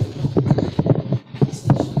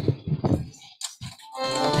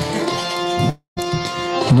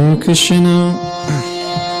 Hare Krishna.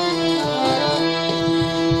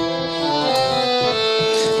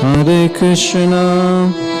 Hare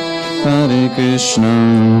Krishna, Hare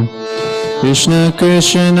Krishna, Krishna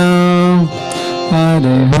Krishna,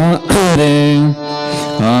 Hare Hare,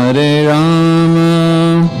 Hare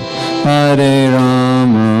Rama, Hare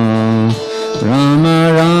Rama, Rama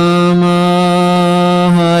Rama,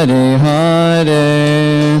 Hare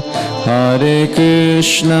Hare, Hare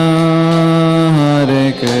Krishna,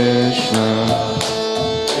 Hare Krishna.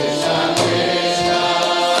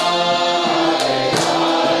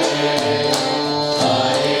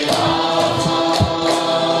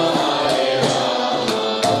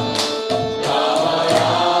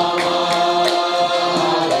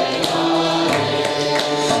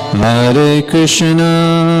 Hare Krishna,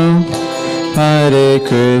 Hare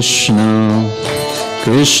Krishna,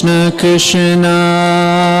 Krishna Krishna,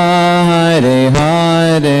 Hare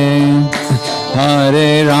Hare,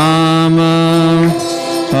 Hare Rama,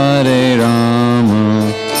 Hare Rama,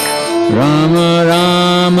 Rama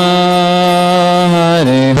Rama,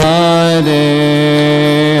 Hare Hare,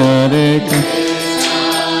 Hare Krishna.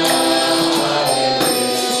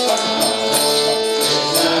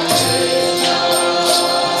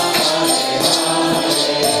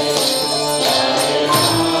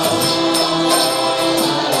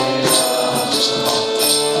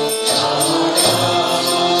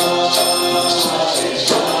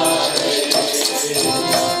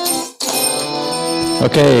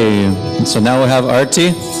 Okay, so now we'll have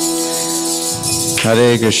Arati.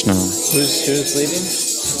 Hare Krishna. Who's leading?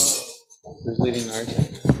 Who's leading Arati?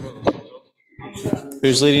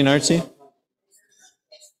 Who's leading Arati?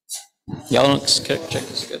 Y'all don't check the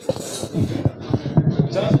schedule.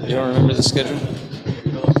 You don't remember the schedule?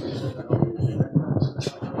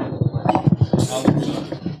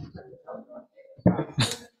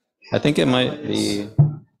 I think it might be.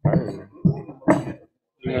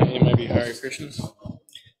 It might be Hare Krishna.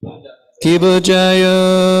 Kiba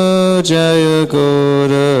Jaya Jaya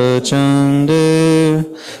Gaura Chande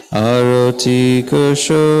Arati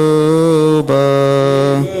Koshoba.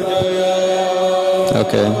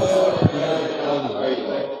 Okay.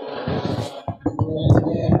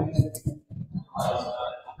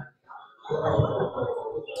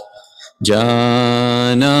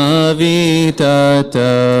 Janavi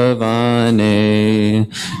Tatavane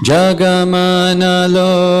Jagamana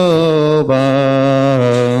Loba.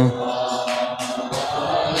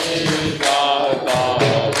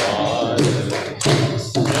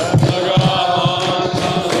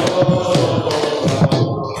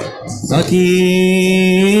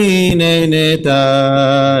 Akine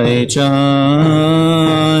netai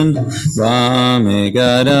chan Vame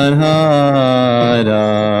gadadhara.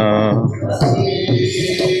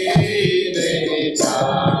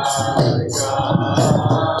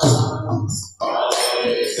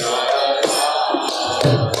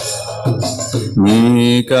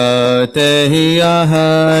 Nikate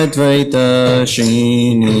ahadvaita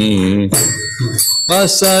shini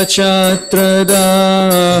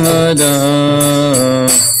Asachatradada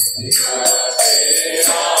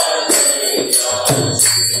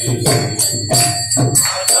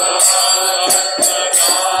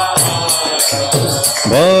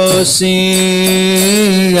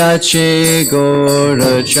Bosi Ache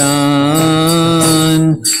Gorachan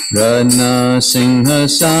Rana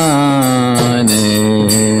Singhasane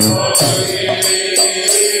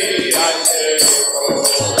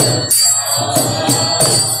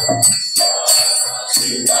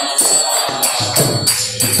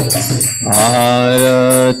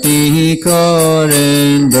Arati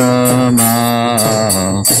Korendama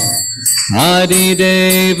Adi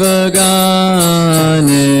Devagane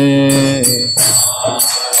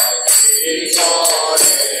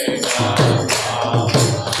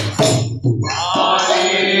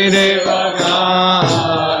Adi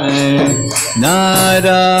Devagane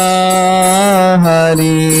Nara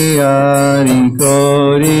Hari Hari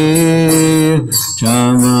Kori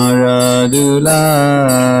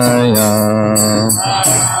Chamaradulaya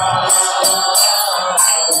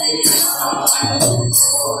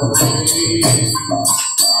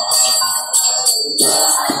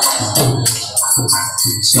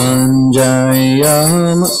Sanjaya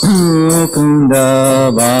Mukunda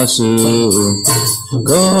Vasu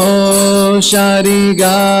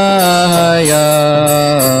Gosharigaya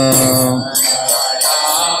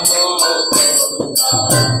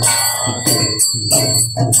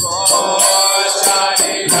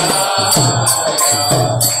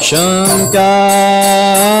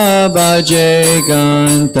Shanka Baje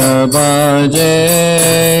Ganta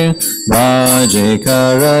Baje Baje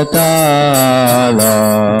Karatala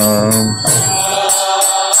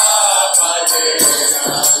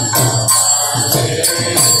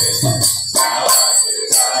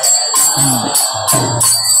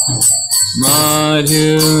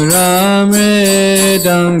Madhura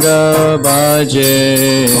Mridanga Baje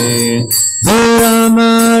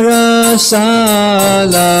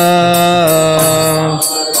Paramarasala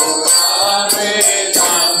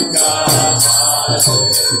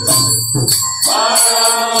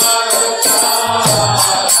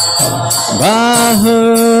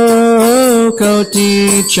Bahu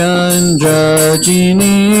Koti Chandra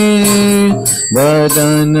Jini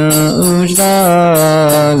Vadana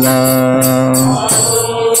Ujvala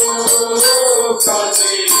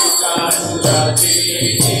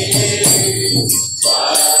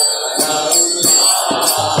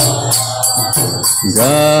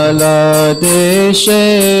Gala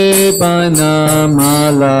Deshe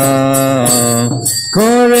Panamala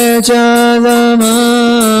Kore Jalamala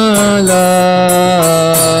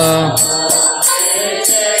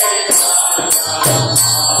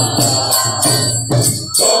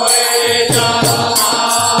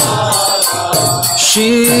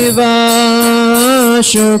Shiva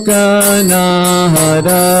Shukana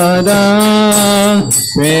Harada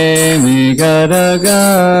Premi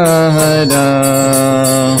Garagada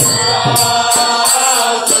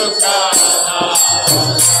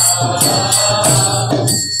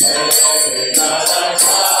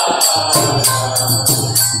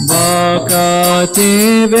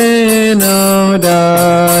Bhakati Vinoda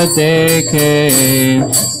Deke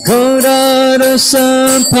Gaura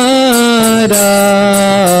Sampada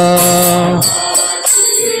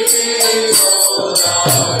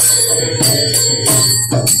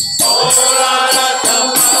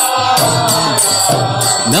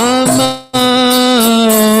Namo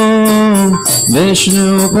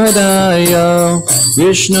Vishnu Padaya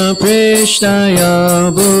Vishnu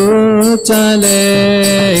Prishtaya Bhutale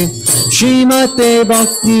Srimate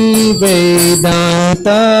Bhakti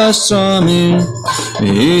Vedanta Swami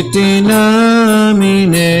Iti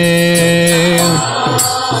Namine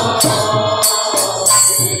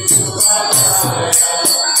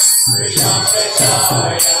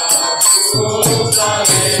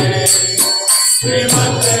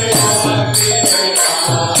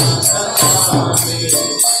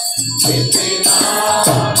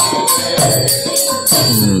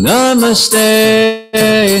Namaste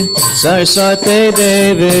Saraswate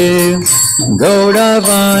Devi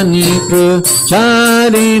Gauravani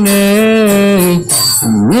Pracharine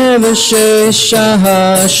Nirvisheshaha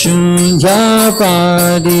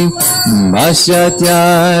Shunyavadi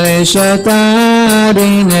Vasyatyare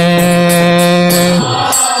Shatarine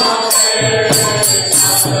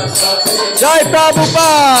Jai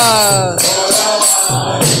Prabhupada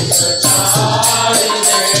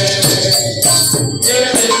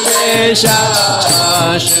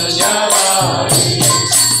Shunyavadi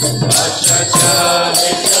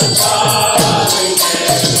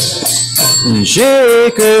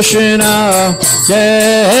Shri Krishna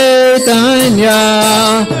Chaitanya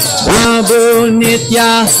Prabhu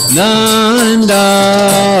Nityananda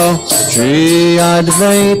Shri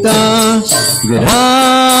Advaita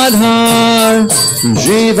Gadadhar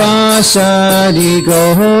Srivasadi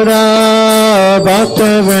Gaura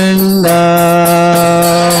Bhaktavrinda.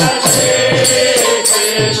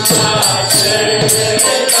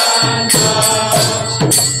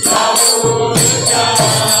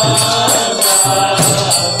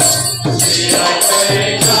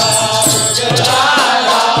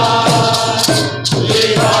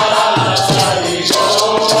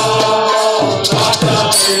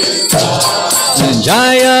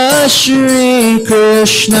 Jaya Shri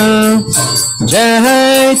Krishna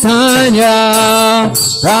Chaitanya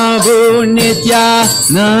Prabhu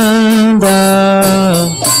Nityananda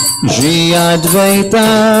Shri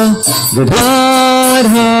Advaita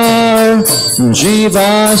Gadadhar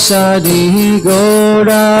Srivasadi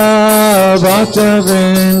Gaura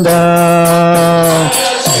Bhaktavrinda.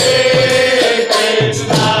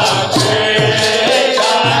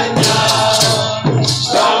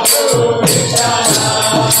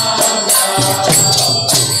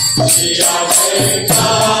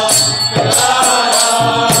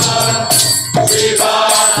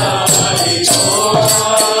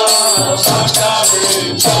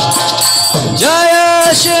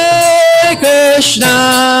 Jaya Shri Krishna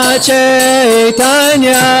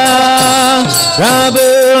Chaitanya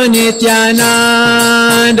Prabhu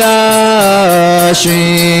Nityananda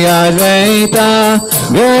Shri Advaita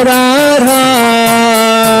Gadadhar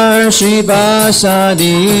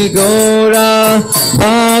Srivasadi Gaura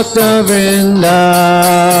Bhaktavrinda.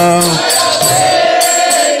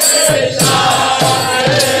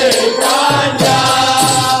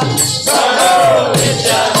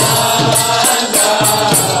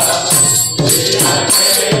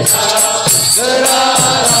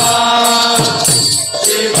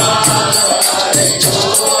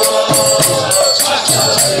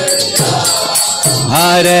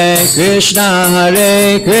 Hare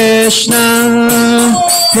Krishna,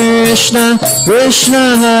 Krishna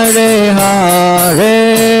Krishna, Hare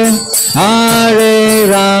Hare, Hare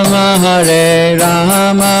Rama,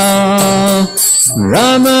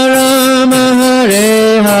 Rama Rama,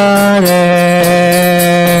 Hare Hare.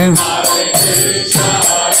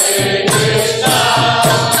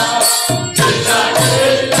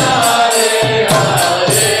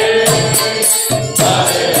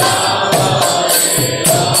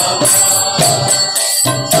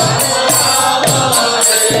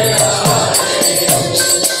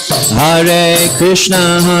 Hare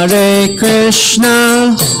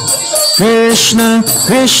Krishna, Krishna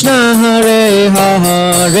Krishna, Hare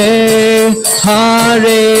Hare,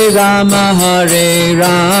 Hare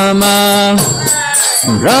Rama,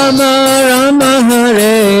 Rama Rama,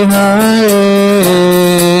 Hare Hare.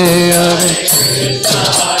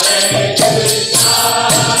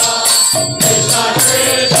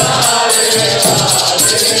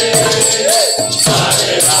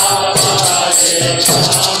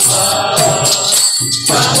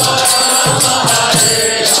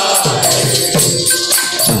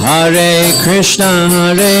 Hare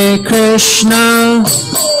Krishna,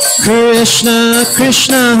 Krishna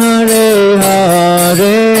Krishna, Hare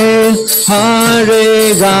Hare,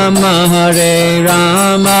 Hare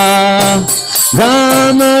Rama,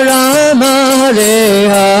 Rama Rama, Hare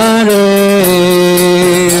Hare.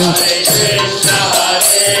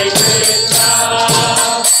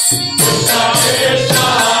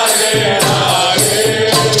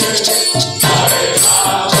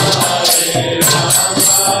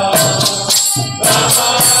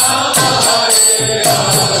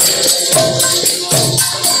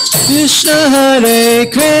 Krishna Hare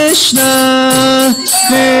Krishna,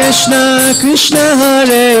 Krishna Krishna,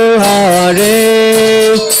 Hare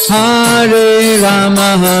Hare, Hare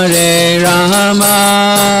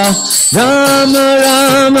Rama, Rama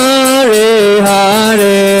Rama, Hare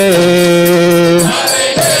Hare.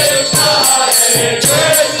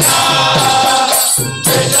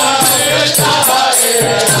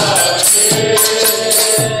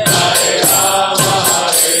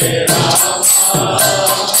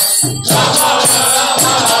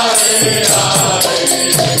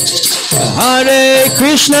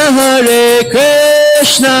 Hare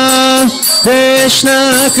Krishna,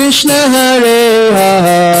 Krishna Krishna, Hare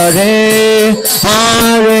Hare,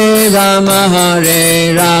 Hare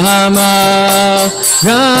Rama,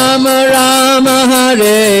 Rama Rama,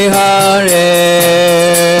 Hare Hare.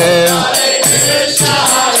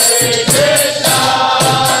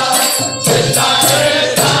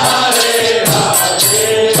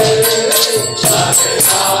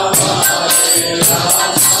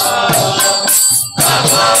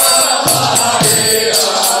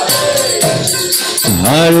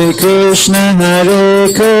 Hare Krishna,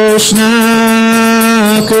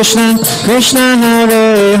 Krishna Krishna,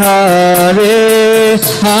 Hare Hare,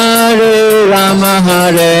 Hare Rama,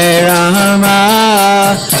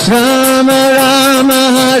 Rama Rama,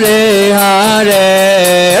 Hare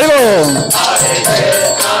Hare.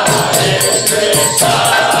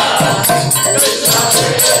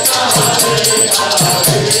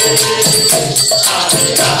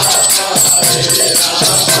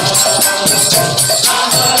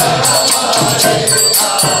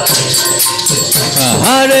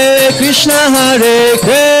 Hare Krishna,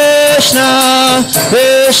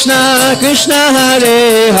 Krishna Krishna,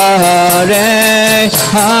 Hare Hare,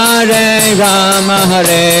 Hare Rama,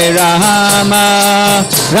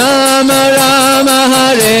 Rama Rama,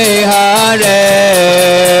 Hare Hare.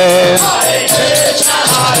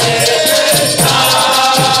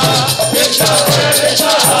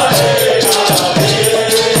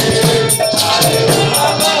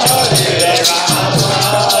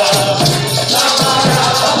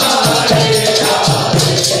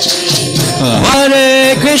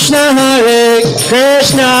 Hare Krishna,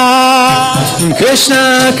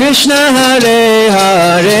 Krishna Krishna, Hare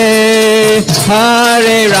Hare,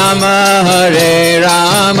 Hare Rama,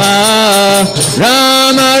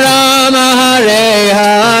 Rama Rama, Hare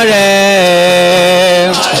Hare.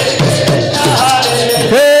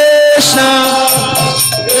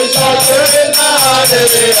 Krishna Hare Krishna,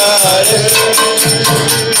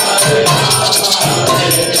 Krishna Krishna, Hare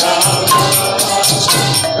Hare, Hare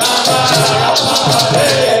Rama,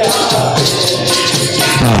 Rama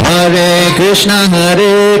Rama, Hare Hare. Hare Krishna, Krishna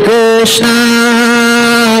Hare Krishna,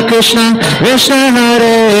 Krishna Krishna,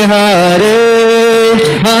 Hare Hare,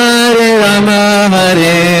 Hare Rama,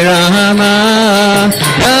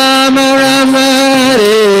 Rama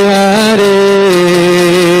Hare Hare.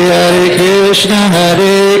 Hare Krishna,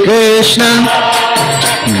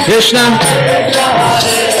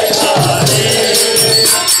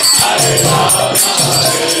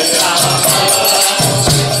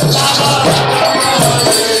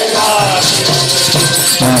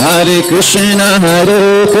 Krishna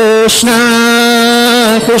Hare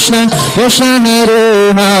Krishna, Krishna Krishna,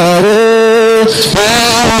 Hare Hare,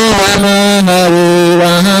 Rama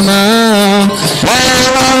Rama,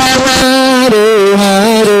 Rama Rama, Hare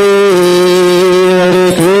Hare.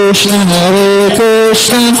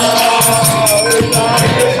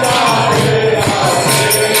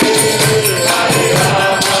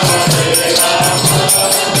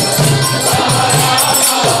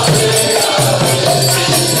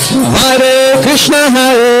 Hare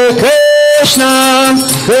Hare Krishna,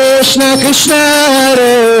 Krishna Krishna,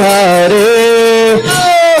 Hare Hare,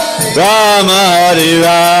 Hare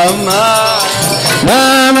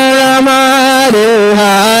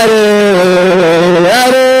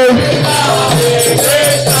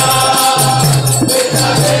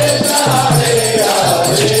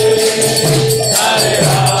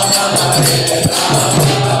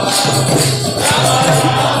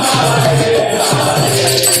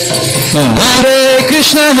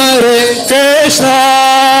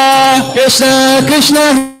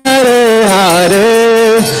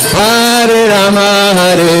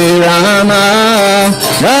Rama,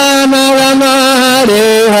 Rama Rama, Hare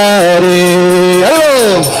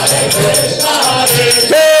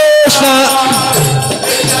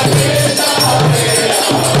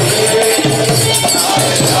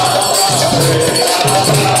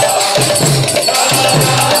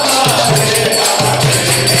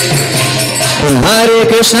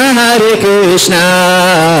Krishna Hare Krishna,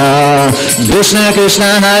 Krishna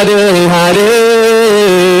Krishna, Hare Hare,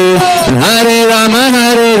 Hare Rama,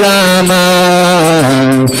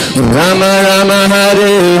 Rama Rama,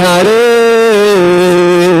 Hare Hare. Hare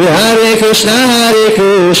Krishna,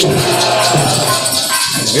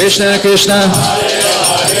 Krishna Krishna,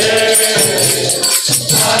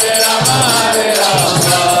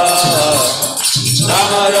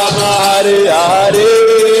 Rama Rama, Hare Hare.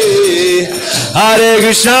 Hare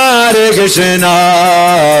Krishna,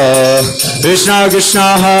 Krishna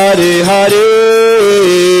Krishna, Hare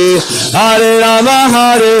Hare, Hare Rama,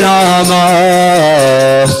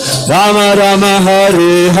 Rama Rama,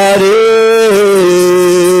 Hare Hare.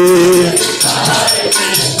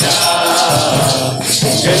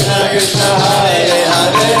 Krishna Krishna, Hare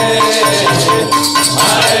Hare,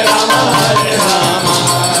 Hare Rama,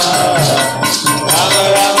 Rama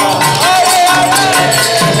Rama, Hare Hare.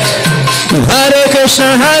 Hare Krishna,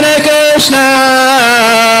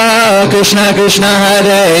 Krishna Krishna,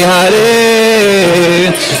 Hare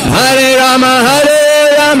Hare, Hare Rama,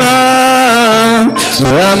 Rama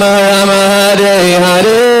Rama Rama Hare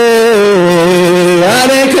Hare,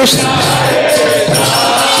 Hare Krishna.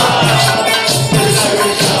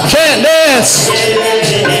 Can't dance.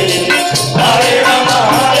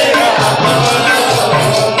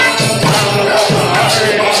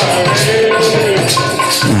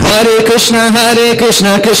 Hare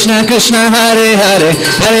Krishna, Krishna Krishna, Hare Hare,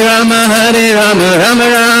 Hare Rama, Rama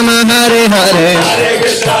Rama, Hare Hare. Hare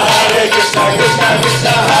Krishna, Krishna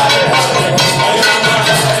Krishna,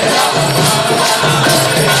 Hare Hare,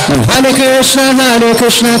 Hare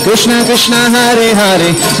Krishna, Krishna Krishna, Hare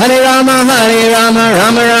Hare, Hare Rama,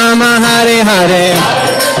 Rama Rama, Hare Hare.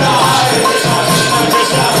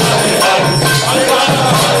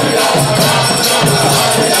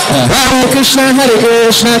 Hare Krishna,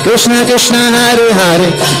 Krishna Krishna, Hare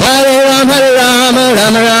Hare, Hare Rama, Rama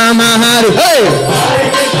Rama, Hare Hare.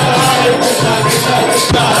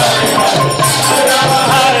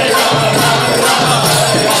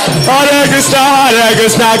 Hare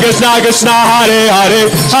Krishna, Krishna Krishna, Hare Hare,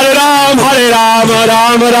 Hare Rama,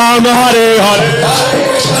 Rama Rama, Hare Hare.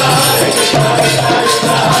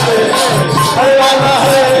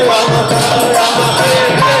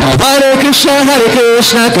 Hare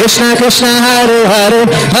Krishna, Krishna Krishna, Hare Hare, Hare Rama, Rama Rama, Hare Hare. Hare Krishna, Krishna Krishna, Hare Hare,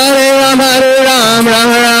 Hare Rama,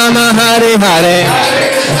 Rama Rama, Hare Hare.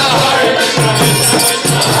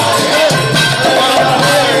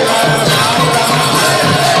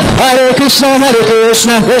 Hare Krishna,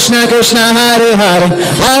 Krishna Krishna, Hare Hare,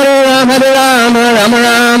 Hare Rama, Rama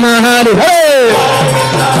Rama, Hare Hare.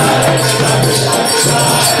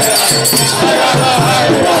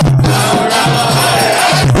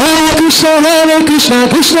 Hare Krishna,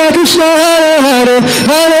 Krishna Krishna, Hare Hare,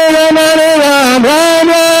 Hare Rama, Rama Rama,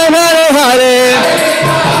 Hare Hare.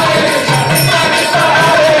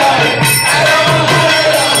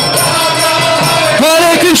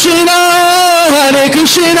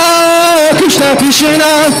 Krishna Krishna, Hare Hare,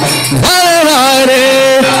 Hare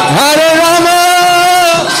Rama, Hare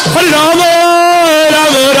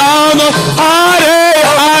Rama,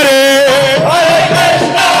 Rama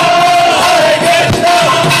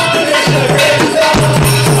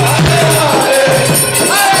Rama,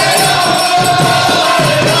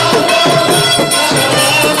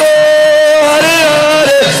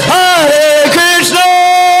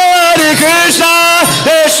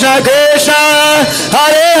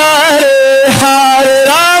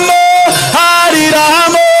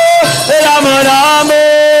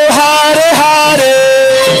 Hare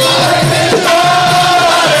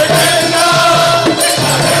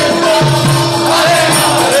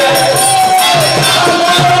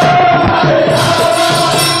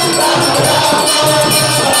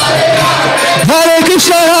Hare. Hare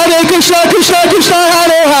Krishna, Krishna Krishna,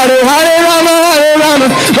 Hare Hare, Hare Rama, Rama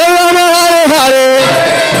Rama, Hare Hare.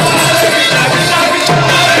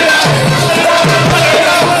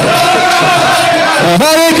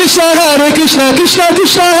 Hare Krishna, Krishna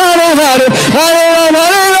Krishna, Hare Hare, Hare Rama,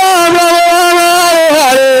 Rama Rama, Hare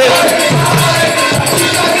Hare.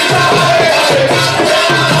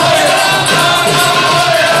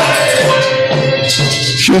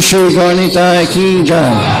 Shri Shri Gaura ki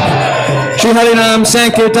jai, Shri Harinam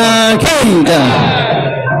Sankirtan ki jai.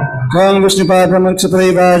 Om Vishnu Pad Brahman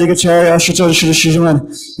Kshatriya Vajracharya Ashratara Shri Shriman,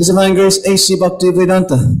 His Divine Grace A.C. Bhakti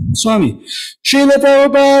Vedanta Swami Srila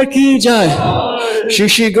Prabhupada ki jai, Shri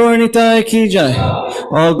Shri Gaura ki jai.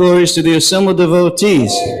 All glories to the assembled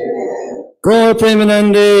devotees. Gaura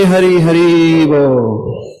Premanande Hari Hari Bo.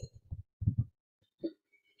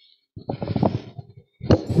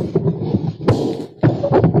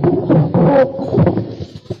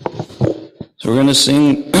 So we're going to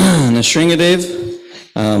sing Nrsingadev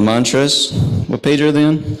mantras. What page are they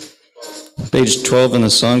on? Page 12 in the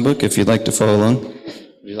songbook, if you'd like to follow along. Would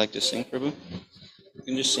you like to sing, Prabhu? You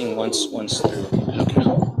can just sing once through. Okay.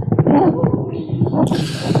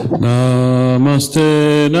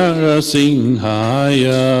 Namaste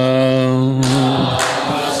Narasimhaya.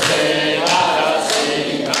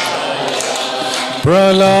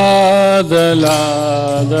 Pralada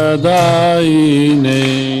Lada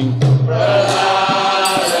Daine.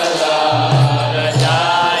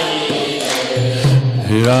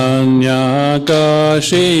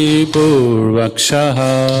 Hiranyakashi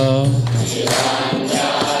Purvakshaha.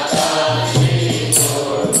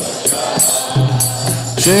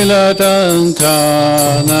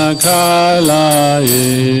 Shilatantana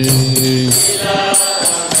Kalaye.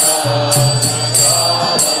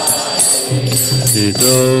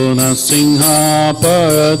 Ito Nasingha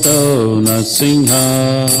Parato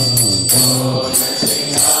Nasingha.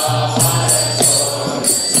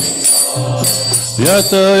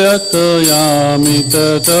 Yato yato yami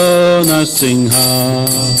tato nasingha.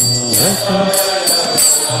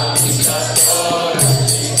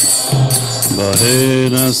 Bahe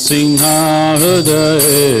nasingha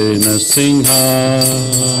hridaye nasingha.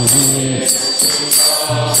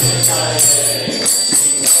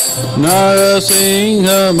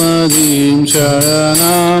 Narasingha madhim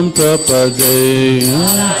sharanam prapade.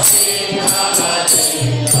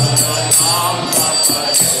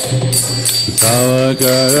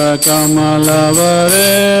 Tavakara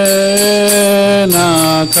kamalavare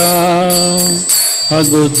naka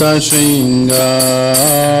adbhuta shringa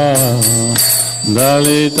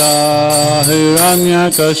dalita hiranya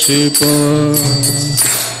kashipu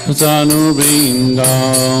tanubringa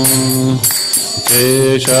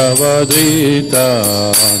keshavadrita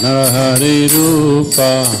narahari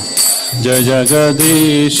rupa jai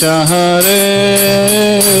jagadisha hare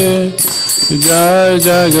Jai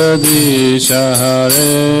Jagadisha Hare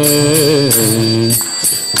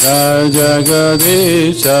Jai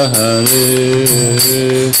Jagadisha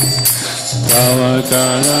Hare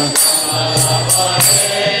Tavakara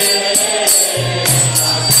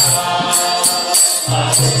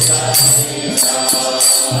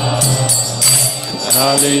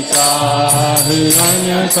Lalita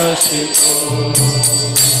Hiranya Kashipu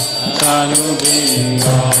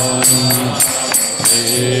Tanubinga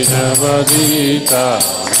Javadita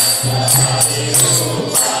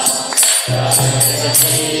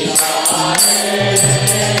Jagadisha Hare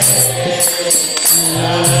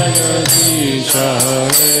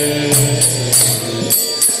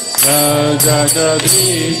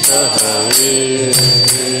Jagadisha Hare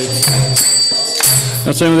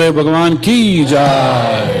Narasimha Bhagavan ki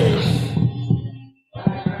jai.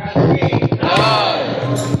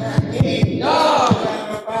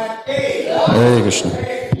 Hare Krishna.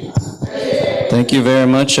 Thank you very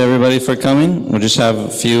much, everybody, for coming. We'll just have a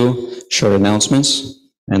few short announcements,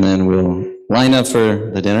 and then we'll line up for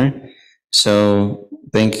the dinner. So,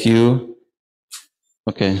 thank you.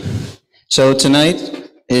 Okay. So, tonight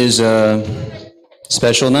is a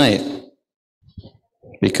special night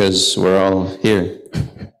because we're all here.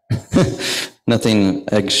 Nothing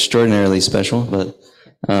extraordinarily special, but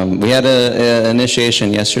we had an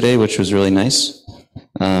initiation yesterday, which was really nice.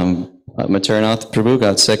 Maturanath Prabhu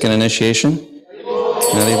got second initiation.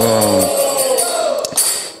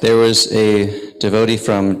 There was a devotee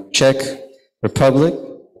from Czech Republic,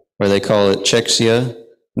 or they call it Czechia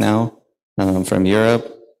now, from Europe,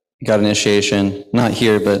 got initiation, not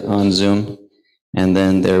here, but on Zoom. And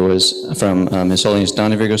then there was from His Holiness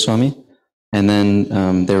Dhanavir Goswami. And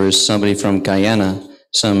then there was somebody from Guyana,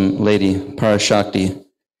 some lady, Parashakti.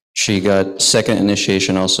 She got second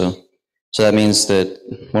initiation also. So that means that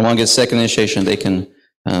when one gets second initiation, they can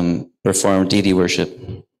perform deity worship,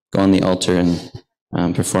 go on the altar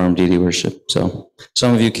and perform deity worship. So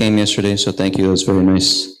some of you came yesterday, so thank you. It was a very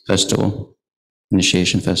nice festival,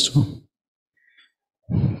 initiation festival.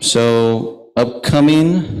 So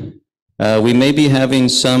upcoming, we may be having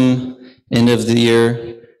some end of the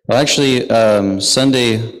year, well actually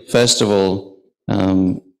Sunday festival,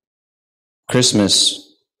 Christmas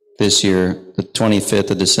this year, the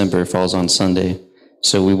 25th of December falls on Sunday.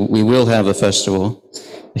 So we will have a festival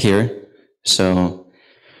here. So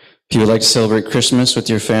if you would like to celebrate Christmas with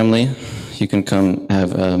your family, you can come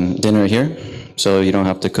have dinner here. So you don't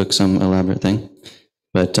have to cook some elaborate thing.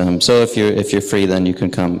 But so if you're free, then you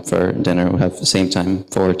can come for dinner. We'll have the same time,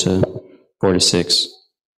 4 to 6.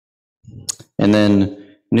 And then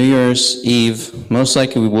New Year's Eve, most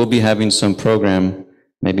likely we will be having some program,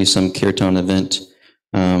 maybe some kirtan event.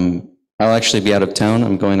 I'll actually be out of town.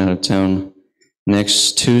 I'm going out of town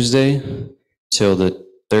next Tuesday till the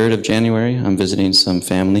 3rd of January. I'm visiting some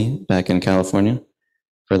family back in California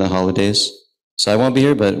for the holidays. So I won't be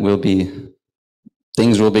here, but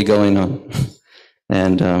things will be going on.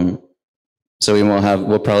 And so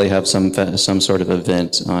we'll probably have some sort of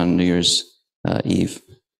event on New Year's Eve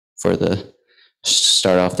for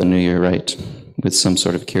start off the new year right with some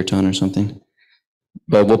sort of kirtan or something.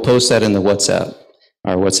 But we'll post that in the WhatsApp,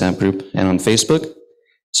 our WhatsApp group, and on Facebook.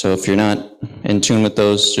 So if you're not in tune with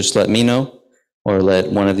those, just let me know or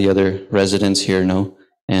let one of the other residents here know,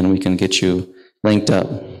 and we can get you linked up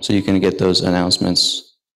so you can get those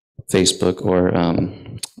announcements, Facebook or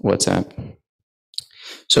WhatsApp.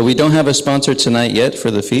 So we don't have a sponsor tonight yet for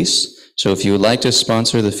the feast. So if you would like to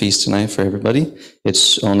sponsor the feast tonight for everybody,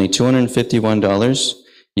 it's only $251.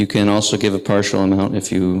 You can also give a partial amount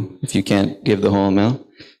if you can't give the whole amount.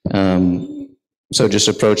 So just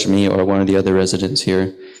approach me or one of the other residents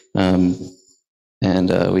here.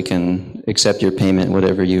 we can accept your payment,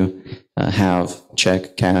 whatever you have,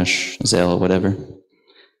 check, cash, Zelle, whatever.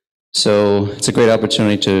 So it's a great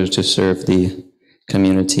opportunity to serve the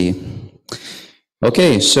community.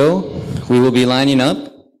 Okay, so we will be lining up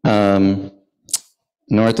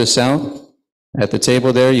north to south. At the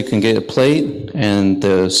table there, you can get a plate, and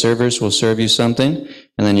the servers will serve you something,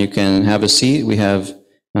 and then you can have a seat. We have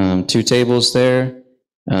 2 tables there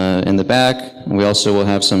in the back, and we also will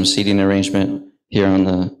have some seating arrangement here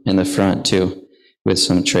in the front too, with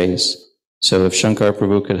some trays. So if Shankar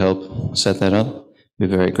Prabhu could help set that up, we'd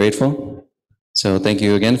be very grateful. So thank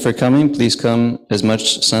you again for coming. Please come as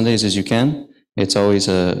much Sundays as you can. It's always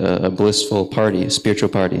a blissful party, a spiritual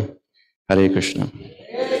party. Hare Krishna.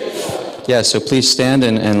 Yeah, so please stand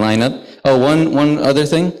and line up. Oh, one other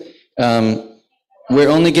thing. We're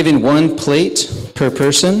only giving 1 plate per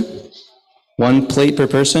person. 1 plate per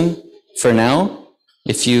person for now.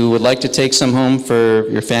 If you would like to take some home for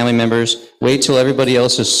your family members, wait till everybody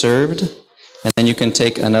else is served, and then you can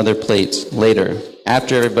take another plate later,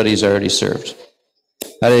 after everybody's already served.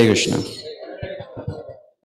 Hare Krishna.